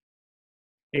patient.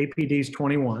 APD is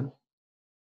 21.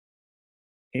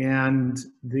 And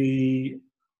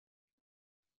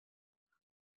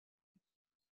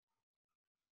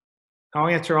I'll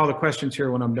answer all the questions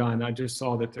here when I'm done. I just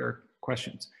saw that there are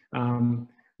questions.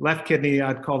 Left kidney,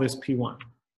 I'd call this P1.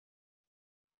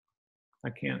 I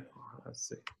can't, let's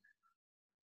see.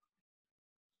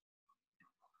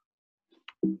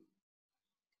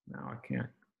 No, I can't.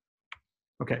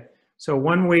 Okay, so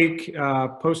 1 week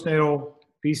postnatal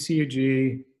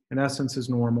BCUG, in essence, is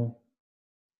normal.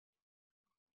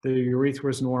 The urethra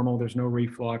is normal, there's no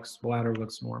reflux, bladder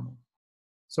looks normal.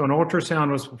 So an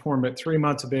ultrasound was performed at 3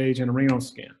 months of age and a renal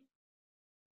scan.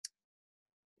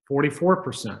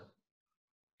 44%.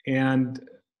 And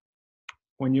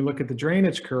when you look at the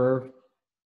drainage curve,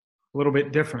 a little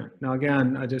bit different. Now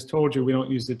again, I just told you we don't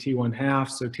use the T1/2,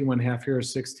 so T1/2 here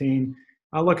is 16.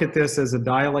 I look at this as a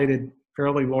dilated,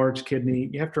 fairly large kidney.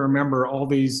 You have to remember all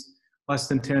these less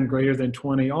than 10, greater than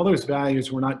 20, all those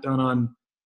values were not done on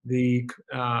the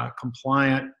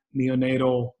compliant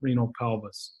neonatal renal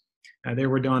pelvis. They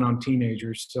were done on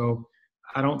teenagers, so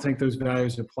I don't think those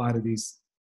values apply to these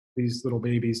little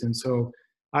babies. And so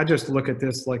I just look at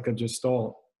this like a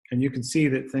gestalt, and you can see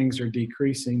that things are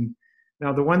decreasing.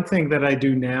 Now, the one thing that I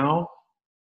do now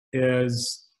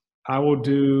is I will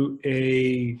do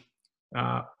a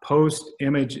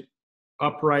post-image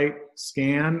upright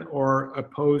scan or a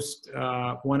post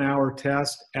 1 hour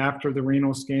test after the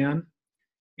renal scan,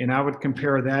 and I would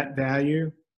compare that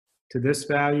value to this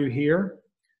value here.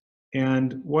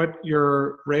 And what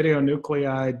your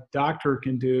radionuclide doctor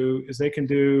can do is they can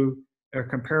do a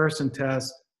comparison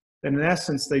test that in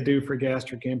essence they do for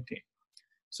gastric emptying.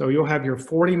 So you'll have your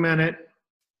 40-minute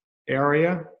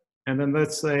area, and then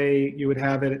let's say you would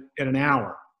have it at an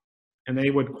hour, and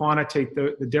they would quantitate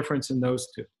the difference in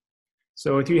those two.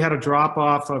 So if you had a drop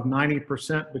off of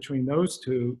 90% between those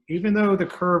two, even though the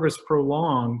curve is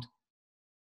prolonged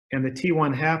and the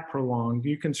T1/2 prolonged,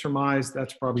 you can surmise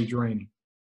that's probably draining.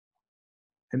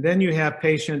 And then you have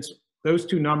patients, those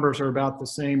two numbers are about the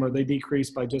same or they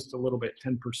decrease by just a little bit,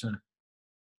 10%.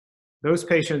 Those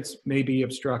patients may be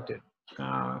obstructed.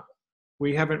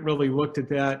 We haven't really looked at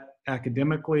that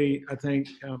academically. I think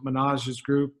Manaj's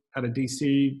group out of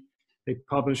DC, they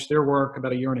published their work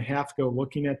about 1.5 years ago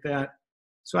looking at that.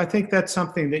 So I think that's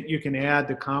something that you can add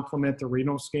to complement the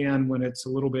renal scan when it's a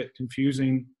little bit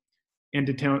confusing,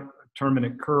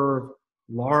 indeterminate curve,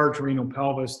 large renal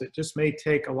pelvis that just may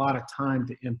take a lot of time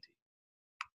to empty.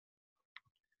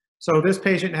 So this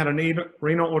patient had a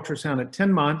renal ultrasound at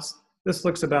 10 months. This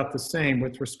looks about the same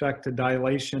with respect to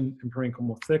dilation and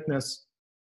parenchymal thickness.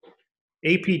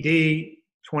 APD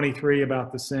 23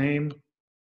 about the same.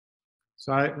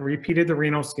 So I repeated the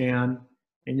renal scan,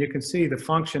 and you can see the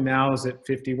function now is at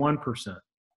 51%.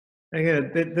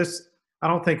 Again, this, I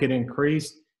don't think it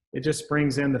increased. It just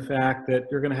brings in the fact that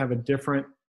you're going to have a different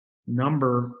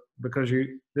number because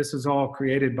this is all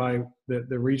created by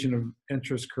the region of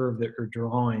interest curve that you're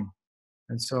drawing.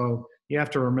 And so you have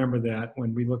to remember that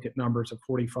when we look at numbers of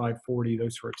 45, 40,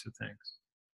 those sorts of things.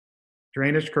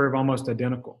 Drainage curve almost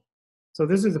identical. So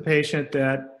this is a patient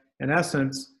that, in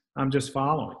essence, I'm just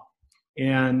following.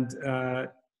 And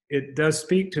it does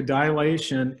speak to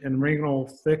dilation and renal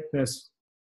thickness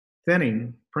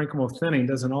thinning. Parenchymal thinning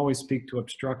doesn't always speak to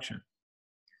obstruction.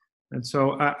 And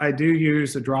so I do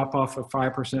use a drop-off of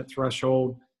 5%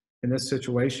 threshold in this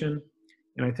situation.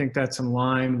 And I think that's in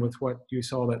line with what you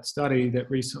saw, that study that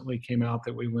recently came out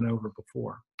that we went over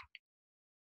before.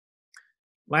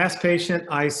 Last patient,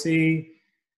 IC,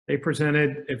 they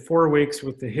presented at 4 weeks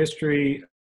with the history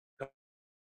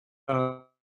of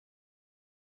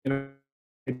ultrasound and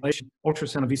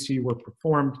VCU were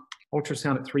performed.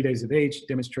 Ultrasound at 3 days of age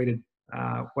demonstrated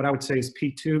what I would say is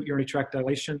P2 urinary tract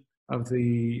dilation of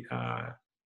the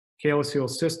calyceal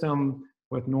system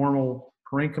with normal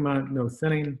parenchyma, no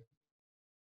thinning.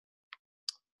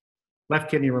 Left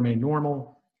kidney remained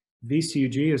normal.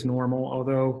 VCUG is normal,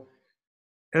 although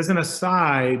as an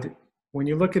aside, when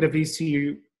you look at a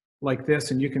VCU like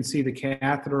this and you can see the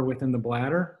catheter within the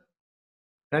bladder,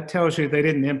 that tells you they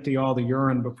didn't empty all the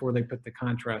urine before they put the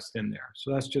contrast in there.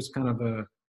 So that's just kind of a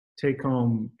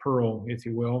take-home pearl, if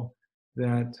you will,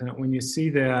 that when you see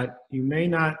that, you may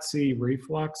not see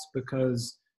reflux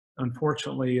because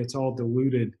unfortunately it's all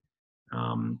diluted.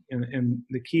 And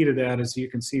the key to that is you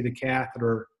can see the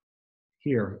catheter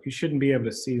here. You shouldn't be able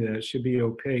to see that. It should be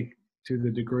opaque to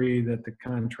the degree that the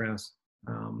contrast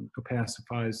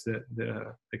opacifies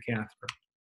the catheter.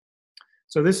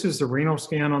 So this is the renal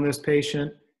scan on this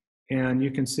patient, and you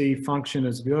can see function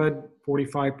is good,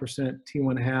 45%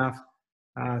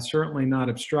 T1/2, certainly not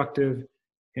obstructive,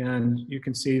 and you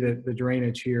can see that the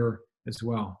drainage here as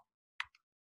well.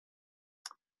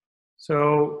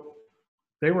 So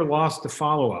they were lost to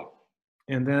follow-up,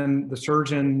 and then the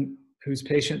surgeon whose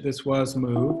patient this was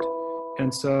moved,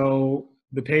 and so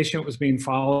the patient was being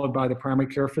followed by the primary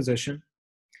care physician,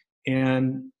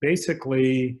 and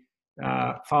basically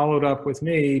followed up with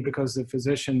me because the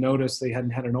physician noticed they hadn't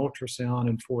had an ultrasound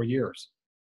in 4 years.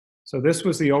 So this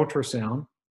was the ultrasound.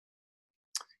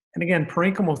 And again,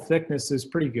 parenchymal thickness is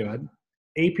pretty good.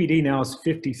 APD now is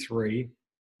 53.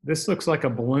 This looks like a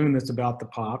balloon that's about to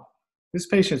pop. This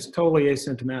patient's totally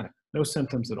asymptomatic, no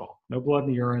symptoms at all, no blood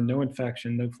in the urine, no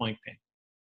infection, no flank pain.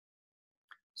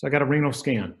 So I got a renal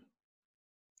scan,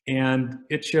 and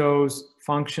it shows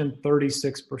function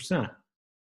 36%.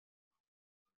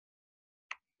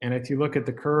 And if you look at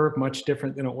the curve, much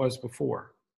different than it was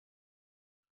before.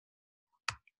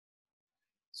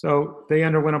 So they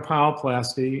underwent a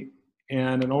pyeloplasty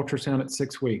and an ultrasound at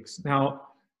 6 weeks. Now,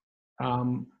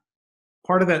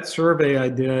 part of that survey I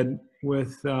did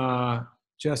with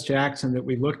Jess Jackson that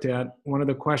we looked at, one of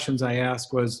the questions I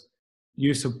asked was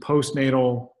use of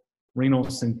postnatal renal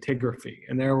scintigraphy.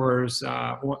 And there was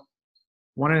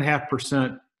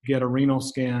 1.5% get a renal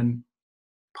scan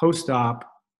post-op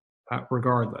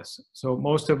regardless. So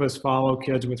most of us follow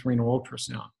kids with renal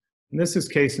ultrasound. And this is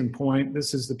case in point.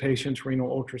 This is the patient's renal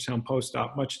ultrasound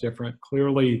post-op, much different,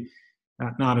 clearly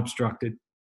not obstructed.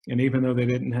 And even though they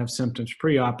didn't have symptoms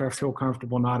pre-op, I feel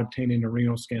comfortable not obtaining a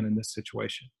renal scan in this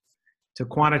situation. To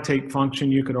quantitate function,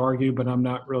 you could argue, but I'm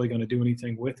not really going to do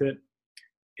anything with it.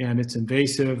 And it's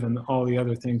invasive and all the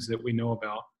other things that we know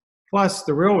about. Plus,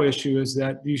 the real issue is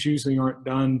that these usually aren't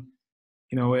done,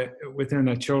 you know, within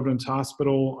a children's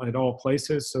hospital at all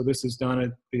places. So this is done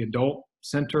at the adult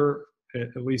center,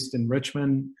 at least in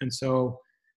Richmond. And so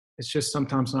it's just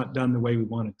sometimes not done the way we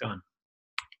want it done.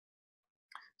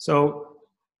 So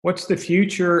what's the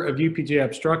future of UPJ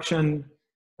obstruction?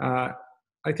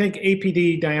 I think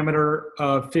APD diameter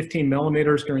of 15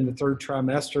 millimeters during the 3rd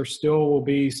trimester still will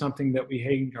be something that we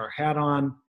hang our hat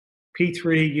on.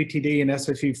 P3, UTD, and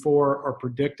SFU4 are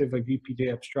predictive of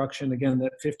UPJ obstruction. Again,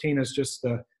 that 15 is just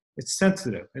it's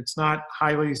sensitive. It's not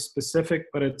highly specific,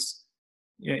 but it's,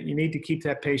 you need to keep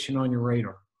that patient on your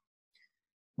radar.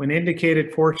 When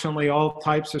indicated, fortunately, all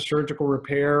types of surgical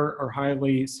repair are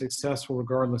highly successful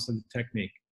regardless of the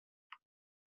technique.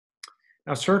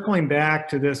 Now, circling back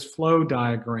to this flow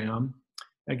diagram,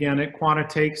 again, it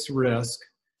quantitates risk.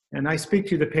 And I speak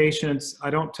to the patients,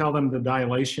 I don't tell them the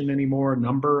dilation anymore,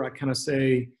 number. I kind of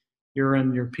say you're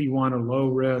in your P1 or low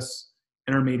risk,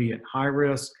 intermediate, high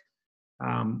risk.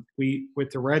 We, with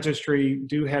the registry,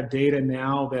 do have data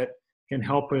now that can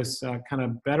help us kind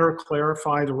of better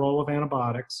clarify the role of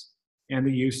antibiotics and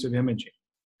the use of imaging.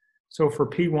 So for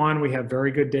P1, we have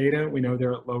very good data. We know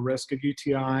they're at low risk of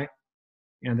UTI,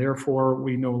 and therefore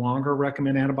we no longer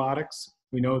recommend antibiotics.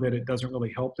 We know that it doesn't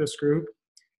really help this group.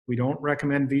 We don't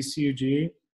recommend VCUG,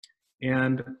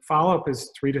 and follow-up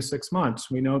is 3 to 6 months.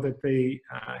 We know that they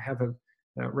have a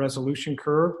resolution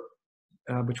curve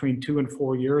between 2 and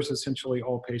 4 years. Essentially,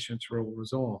 all patients will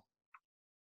resolve.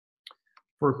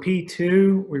 For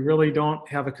P2, we really don't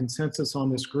have a consensus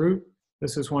on this group.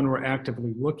 This is one we're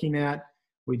actively looking at.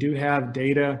 We do have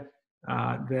data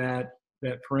that,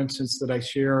 for instance, that I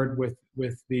shared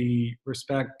with the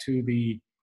respect to the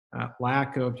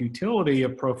lack of utility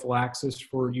of prophylaxis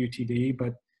for UTD,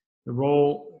 but the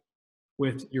role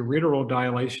with ureteral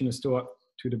dilation is still up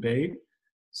to debate.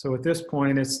 So at this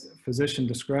point, it's physician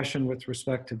discretion with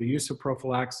respect to the use of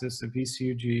prophylaxis of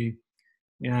VCUG,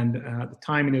 and the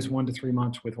timing is 1 to 3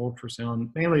 months with ultrasound,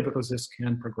 mainly because this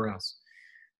can progress.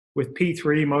 With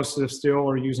P3, most of us still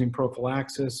are using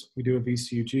prophylaxis. We do a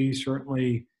VCUG.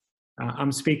 Certainly,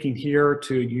 I'm speaking here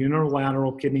to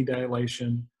unilateral kidney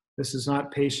dilation. This is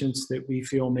not patients that we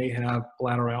feel may have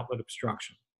bladder outlet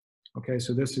obstruction. Okay,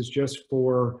 so this is just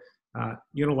for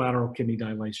unilateral kidney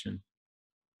dilation.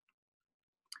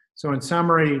 So in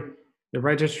summary, the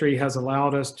registry has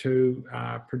allowed us to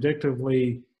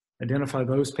predictively identify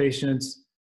those patients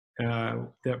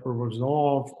that will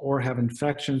resolve or have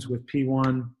infections with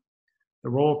P1. The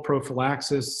role of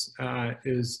prophylaxis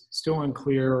is still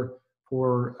unclear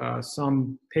for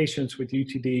some patients with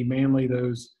UTD, mainly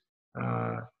those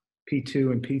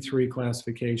P2 and P3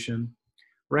 classification.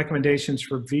 Recommendations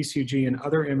for VCUG and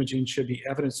other imaging should be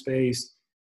evidence-based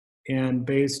and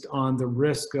based on the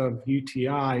risk of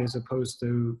UTI as opposed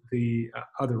to the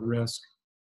other risk.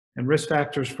 And risk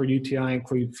factors for UTI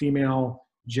include female,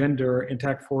 gender,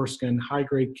 intact foreskin,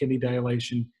 high-grade kidney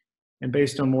dilation, and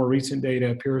based on more recent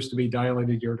data, appears to be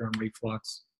dilated ureter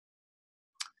reflux.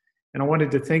 And I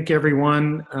wanted to thank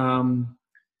everyone.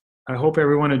 I hope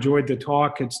everyone enjoyed the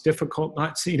talk. It's difficult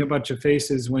not seeing a bunch of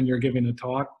faces when you're giving a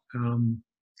talk.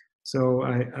 So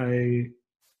I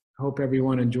hope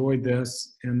everyone enjoyed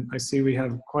this. And I see we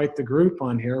have quite the group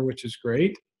on here, which is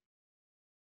great.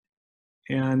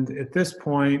 And at this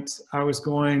point, I was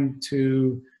going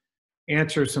to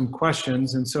answer some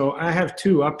questions. And so I have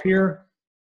 2 up here.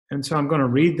 And so I'm going to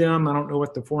read them. I don't know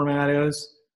what the format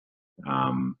is,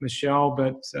 Michelle,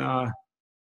 but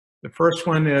the first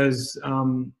one is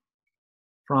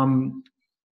from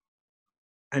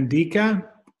Andika.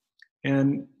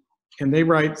 And they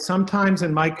write, sometimes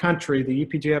in my country, the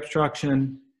UPJ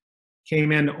obstruction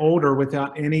came in older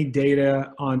without any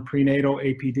data on prenatal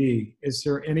APD. Is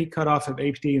there any cutoff of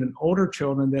APD in older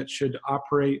children that should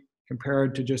operate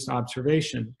compared to just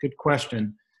observation? Good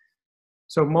question.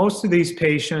 So most of these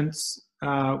patients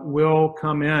will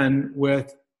come in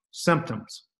with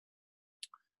symptoms.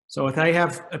 So if I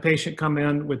have a patient come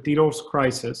in with Diedel's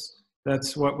crisis,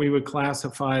 that's what we would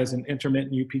classify as an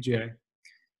intermittent UPJ.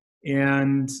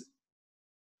 And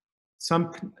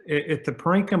if the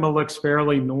parenchyma looks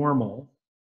fairly normal,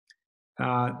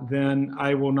 then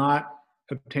I will not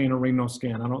obtain a renal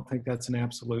scan. I don't think that's an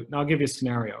absolute. And I'll give you a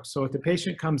scenario. So if the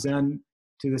patient comes in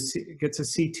gets a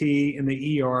CT in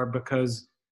the ER because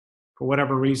for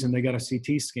whatever reason they got a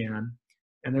CT scan,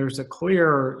 and there's a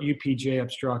clear UPJ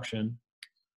obstruction,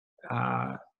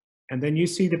 and then you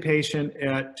see the patient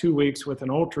at 2 weeks with an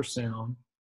ultrasound,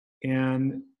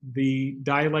 and the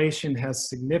dilation has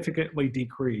significantly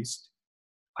decreased,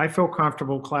 I feel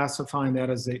comfortable classifying that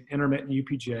as an intermittent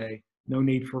UPJ, no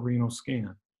need for renal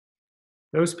scan.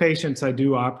 Those patients I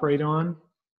do operate on,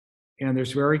 and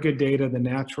there's very good data, the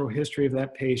natural history of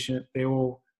that patient,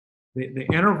 the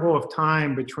interval of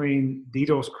time between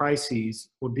Diedel's crises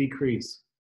will decrease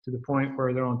to the point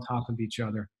where they're on top of each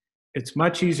other. It's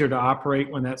much easier to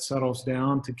operate when that settles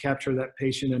down, to capture that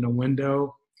patient in a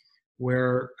window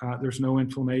where there's no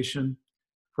inflammation.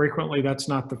 Frequently, that's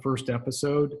not the first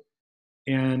episode.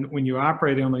 And when you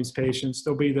operate on these patients,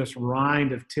 there'll be this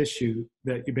rind of tissue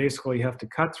that you basically have to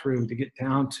cut through to get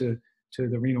down to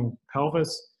the renal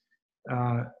pelvis.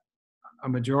 A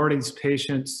majority of these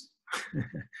patients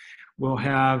will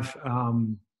have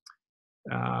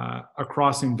a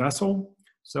crossing vessel.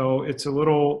 So it's a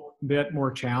little bit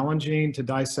more challenging to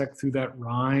dissect through that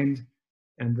rind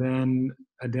and then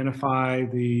identify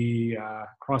the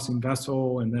crossing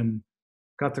vessel and then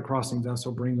cut the crossing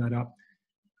vessel, bring that up.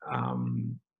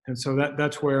 And so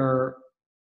that's where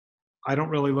I don't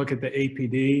really look at the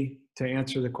APD to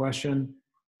answer the question.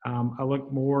 I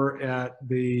look more at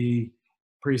the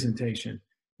presentation.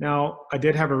 Now, I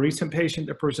did have a recent patient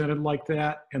that presented like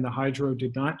that, and the hydro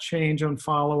did not change on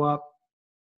follow-up,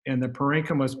 and the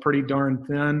parenchyma was pretty darn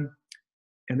thin.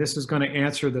 And this is going to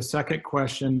answer the second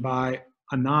question by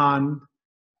Anand.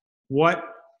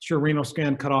 What's your renal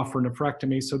scan cutoff for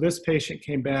nephrectomy? So this patient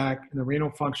came back, and the renal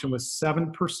function was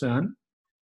 7%, and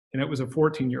it was a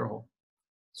 14-year-old.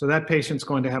 So that patient's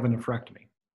going to have a nephrectomy.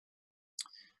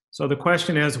 So the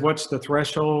question is, what's the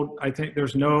threshold? I think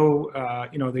there's no,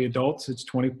 the adults, it's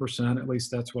 20%, at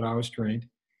least that's what I was trained.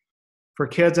 For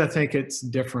kids, I think it's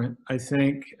different. I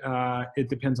think it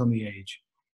depends on the age.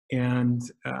 And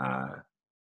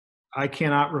I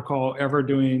cannot recall ever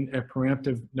doing a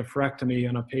preemptive nephrectomy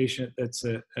on a patient that's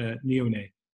a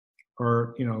neonate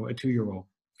or, a 2-year-old.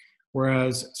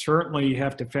 Whereas certainly you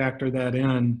have to factor that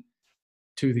in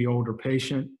to the older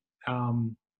patient.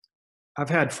 I've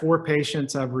had 4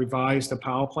 patients I've revised a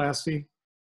pyeloplasty.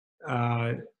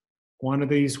 One of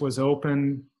these was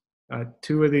open,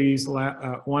 2 of these,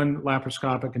 1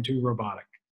 laparoscopic and 2 robotic.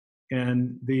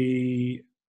 And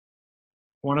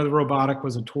one of the robotic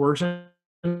was a torsion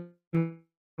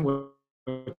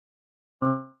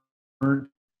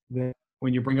that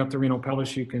when you bring up the renal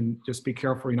pelvis, you can just be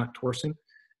careful you're not torsing.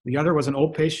 The other was an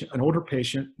older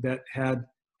patient that had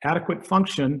adequate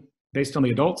function based on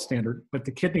the adult standard, but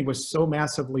the kidney was so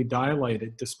massively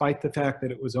dilated, despite the fact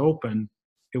that it was open,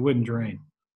 it wouldn't drain.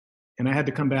 And I had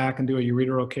to come back and do a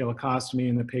ureterocalycostomy,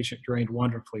 and the patient drained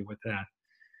wonderfully with that.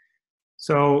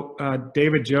 So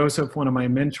David Joseph, one of my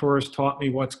mentors, taught me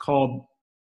what's called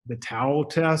the towel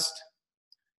test.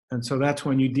 And so that's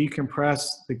when you decompress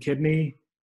the kidney,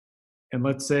 and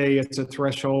let's say it's a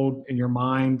threshold in your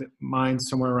mind, mine's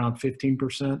somewhere around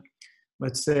 15%.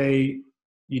 Let's say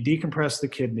you decompress the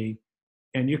kidney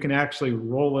and you can actually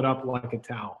roll it up like a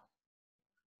towel.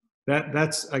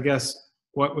 That's, I guess,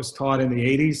 what was taught in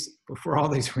the 80s before all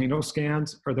these renal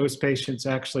scans, or those patients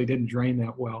actually didn't drain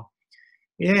that well.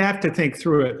 You have to think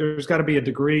through it. There's got to be a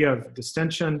degree of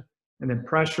distension and then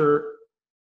pressure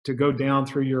to go down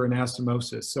through your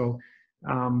anastomosis. So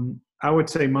I would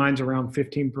say mine's around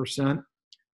 15%,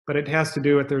 but it has to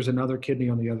do with there's another kidney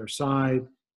on the other side,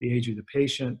 the age of the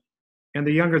patient. And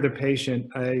the younger the patient,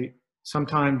 I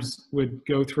sometimes would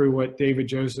go through what David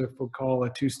Joseph would call a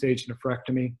 2-stage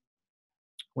nephrectomy,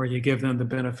 where you give them the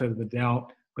benefit of the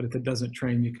doubt, but if it doesn't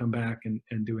train, you come back and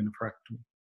do a nephrectomy.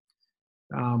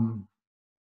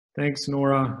 Thanks,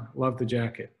 Nora. Love the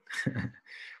jacket.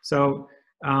 So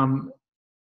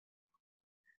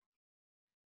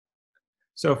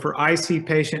for IC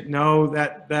patient, no,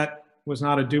 that was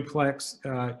not a duplex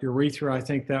urethra. I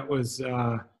think that was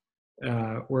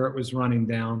where it was running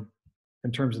down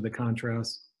in terms of the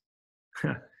contrast.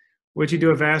 Would you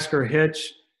do a vascular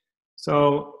hitch?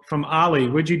 So from Ali,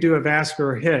 would you do a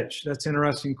vascular hitch? That's an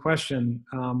interesting question.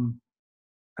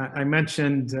 I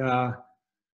mentioned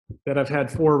that I've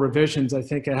had 4 revisions. I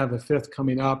think I have a 5th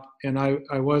coming up. And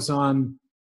I was on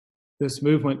this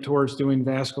movement towards doing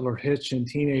vascular hitch in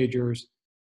teenagers.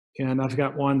 And I've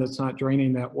got one that's not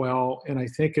draining that well. And I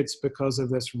think it's because of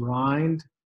this rind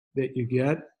that you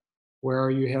get, where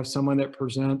you have someone that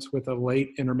presents with a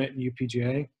late intermittent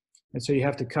UPJ. And so you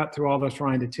have to cut through all this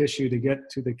rind of tissue to get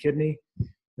to the kidney.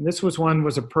 And this was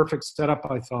a perfect setup,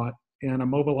 I thought. And I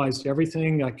mobilized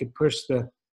everything. I could push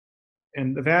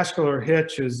and the vascular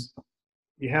hitch is,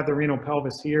 you have the renal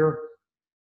pelvis here,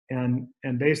 and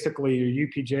basically your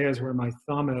UPJ is where my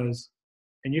thumb is,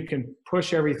 and you can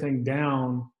push everything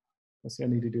down. Let's see, I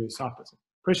need to do this opposite.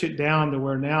 Push it down to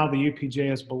where now the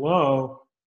UPJ is below,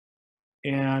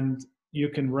 and you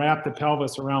can wrap the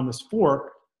pelvis around this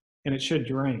fork, and it should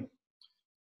drain.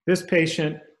 This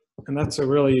patient, and that's a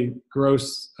really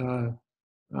gross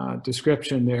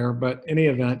description there, but in any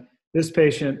event, this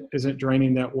patient isn't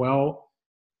draining that well,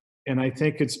 and I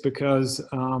think it's because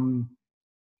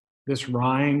this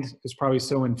rind is probably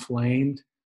so inflamed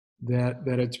that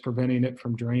it's preventing it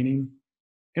from draining.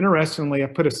 Interestingly, I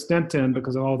put a stent in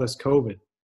because of all this COVID.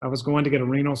 I was going to get a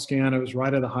renal scan. It was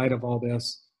right at the height of all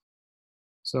this.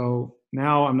 So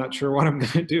now I'm not sure what I'm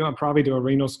going to do. I'll probably do a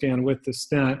renal scan with the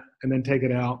stent and then take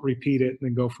it out, repeat it, and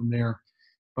then go from there.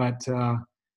 But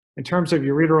in terms of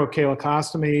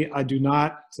ureterocalycostomy, I do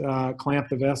not clamp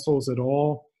the vessels at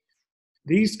all.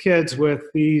 These kids with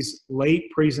these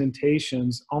late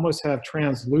presentations almost have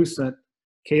translucent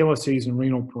calyces and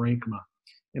renal parenchyma.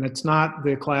 And it's not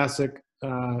the classic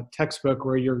textbook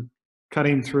where you're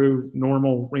cutting through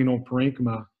normal renal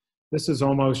parenchyma. This is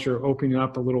almost you're opening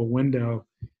up a little window.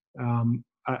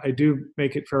 I do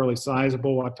make it fairly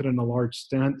sizable. I put in a large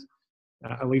stent.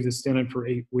 I leave the stent in for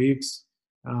 8 weeks.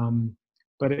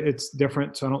 But it's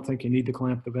different, so I don't think you need to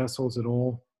clamp the vessels at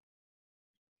all.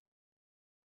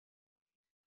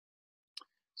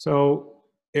 So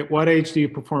at what age do you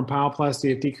perform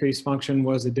pyeloplasty if decreased function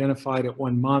was identified at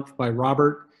 1 month by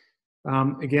Robert?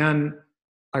 Again,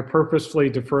 I purposefully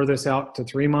defer this out to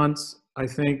 3 months. I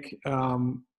think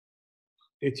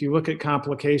if you look at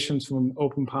complications from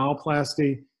open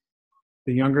pyeloplasty,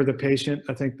 the younger the patient,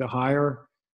 I think the higher.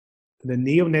 The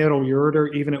neonatal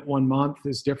ureter, even at 1 month,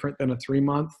 is different than a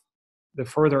 3-month. The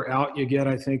further out you get,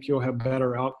 I think you'll have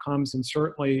better outcomes. And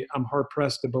certainly, I'm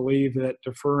hard-pressed to believe that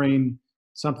deferring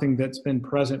something that's been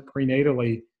present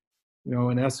prenatally,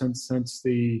 in essence, since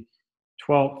the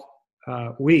 12th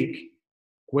week,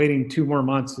 waiting 2 more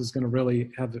months is going to really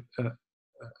have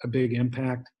a big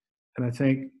impact. And I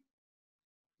think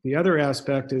the other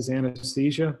aspect is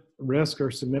anesthesia. Risks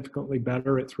are significantly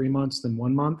better at 3 months than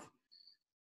 1 month.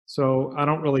 So I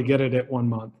don't really get it at 1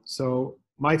 month. So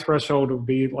my threshold would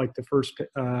be like the first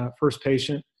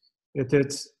patient.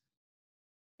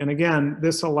 And again,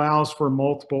 this allows for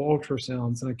multiple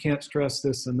ultrasounds, and I can't stress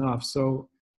this enough. So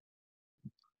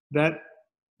that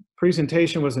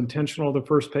presentation was intentional, the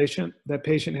first patient. That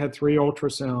patient had 3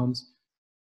 ultrasounds.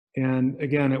 And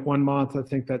again, at 1 month, I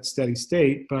think that's steady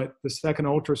state, but the second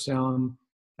ultrasound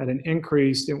had an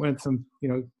increase. It went from,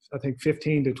 I think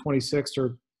 15 to 26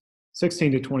 or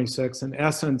 16 to 26. In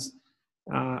essence,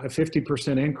 a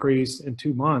 50% increase in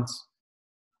 2 months,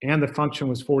 and the function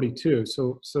was 42.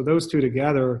 So those two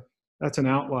together, that's an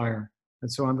outlier.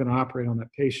 And so I'm going to operate on that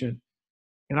patient.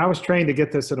 And I was trained to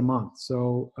get this at a month.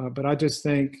 So, but I just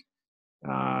think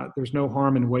there's no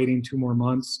harm in waiting 2 more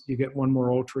months. You get 1 more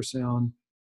ultrasound.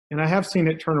 And I have seen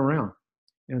it turn around.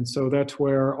 And so that's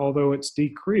where, although it's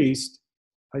decreased,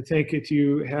 I think if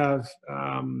you have,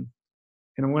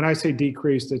 and when I say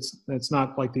decreased, it's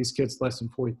not like these kids less than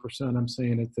 40%. I'm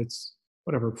saying it's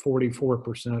whatever,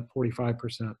 44%,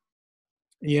 45%.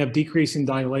 You have decreasing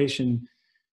dilation,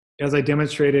 as I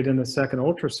demonstrated in the second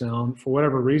ultrasound. For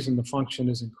whatever reason, the function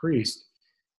is increased.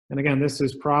 And again, this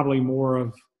is probably more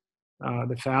of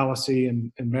the fallacy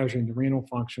in measuring the renal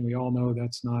function. We all know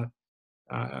that's not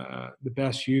the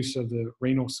best use of the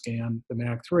renal scan, the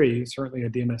MAG3. Certainly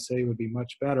a DMSA would be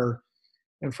much better.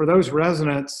 And for those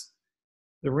residents,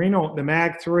 the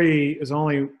MAG3 is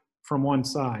only from one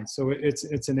side. So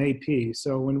it's an AP.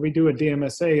 So when we do a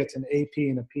DMSA, it's an AP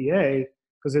and a PA,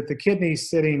 because if the kidney's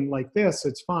sitting like this,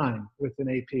 it's fine with an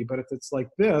AP. But if it's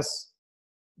like this,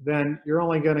 then you're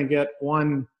only going to get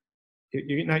one.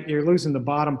 You're losing the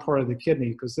bottom part of the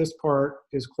kidney, because this part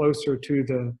is closer to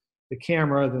the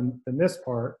camera than this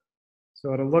part.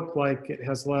 So it'll look like it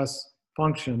has less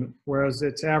function, whereas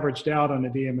it's averaged out on a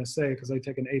DMSA because they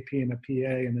take an AP and a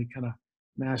PA and they kind of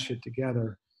mash it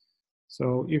together.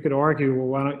 So you could argue, well,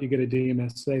 why don't you get a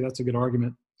DMSA? That's a good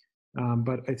argument.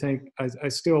 But I think I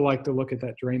still like to look at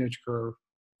that drainage curve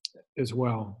as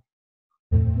well.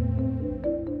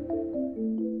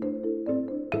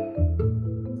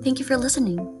 Thank you for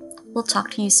listening. We'll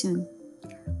talk to you soon.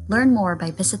 Learn more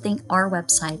by visiting our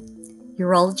website,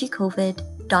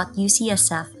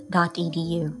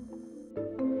 urologycovid.ucsf.edu.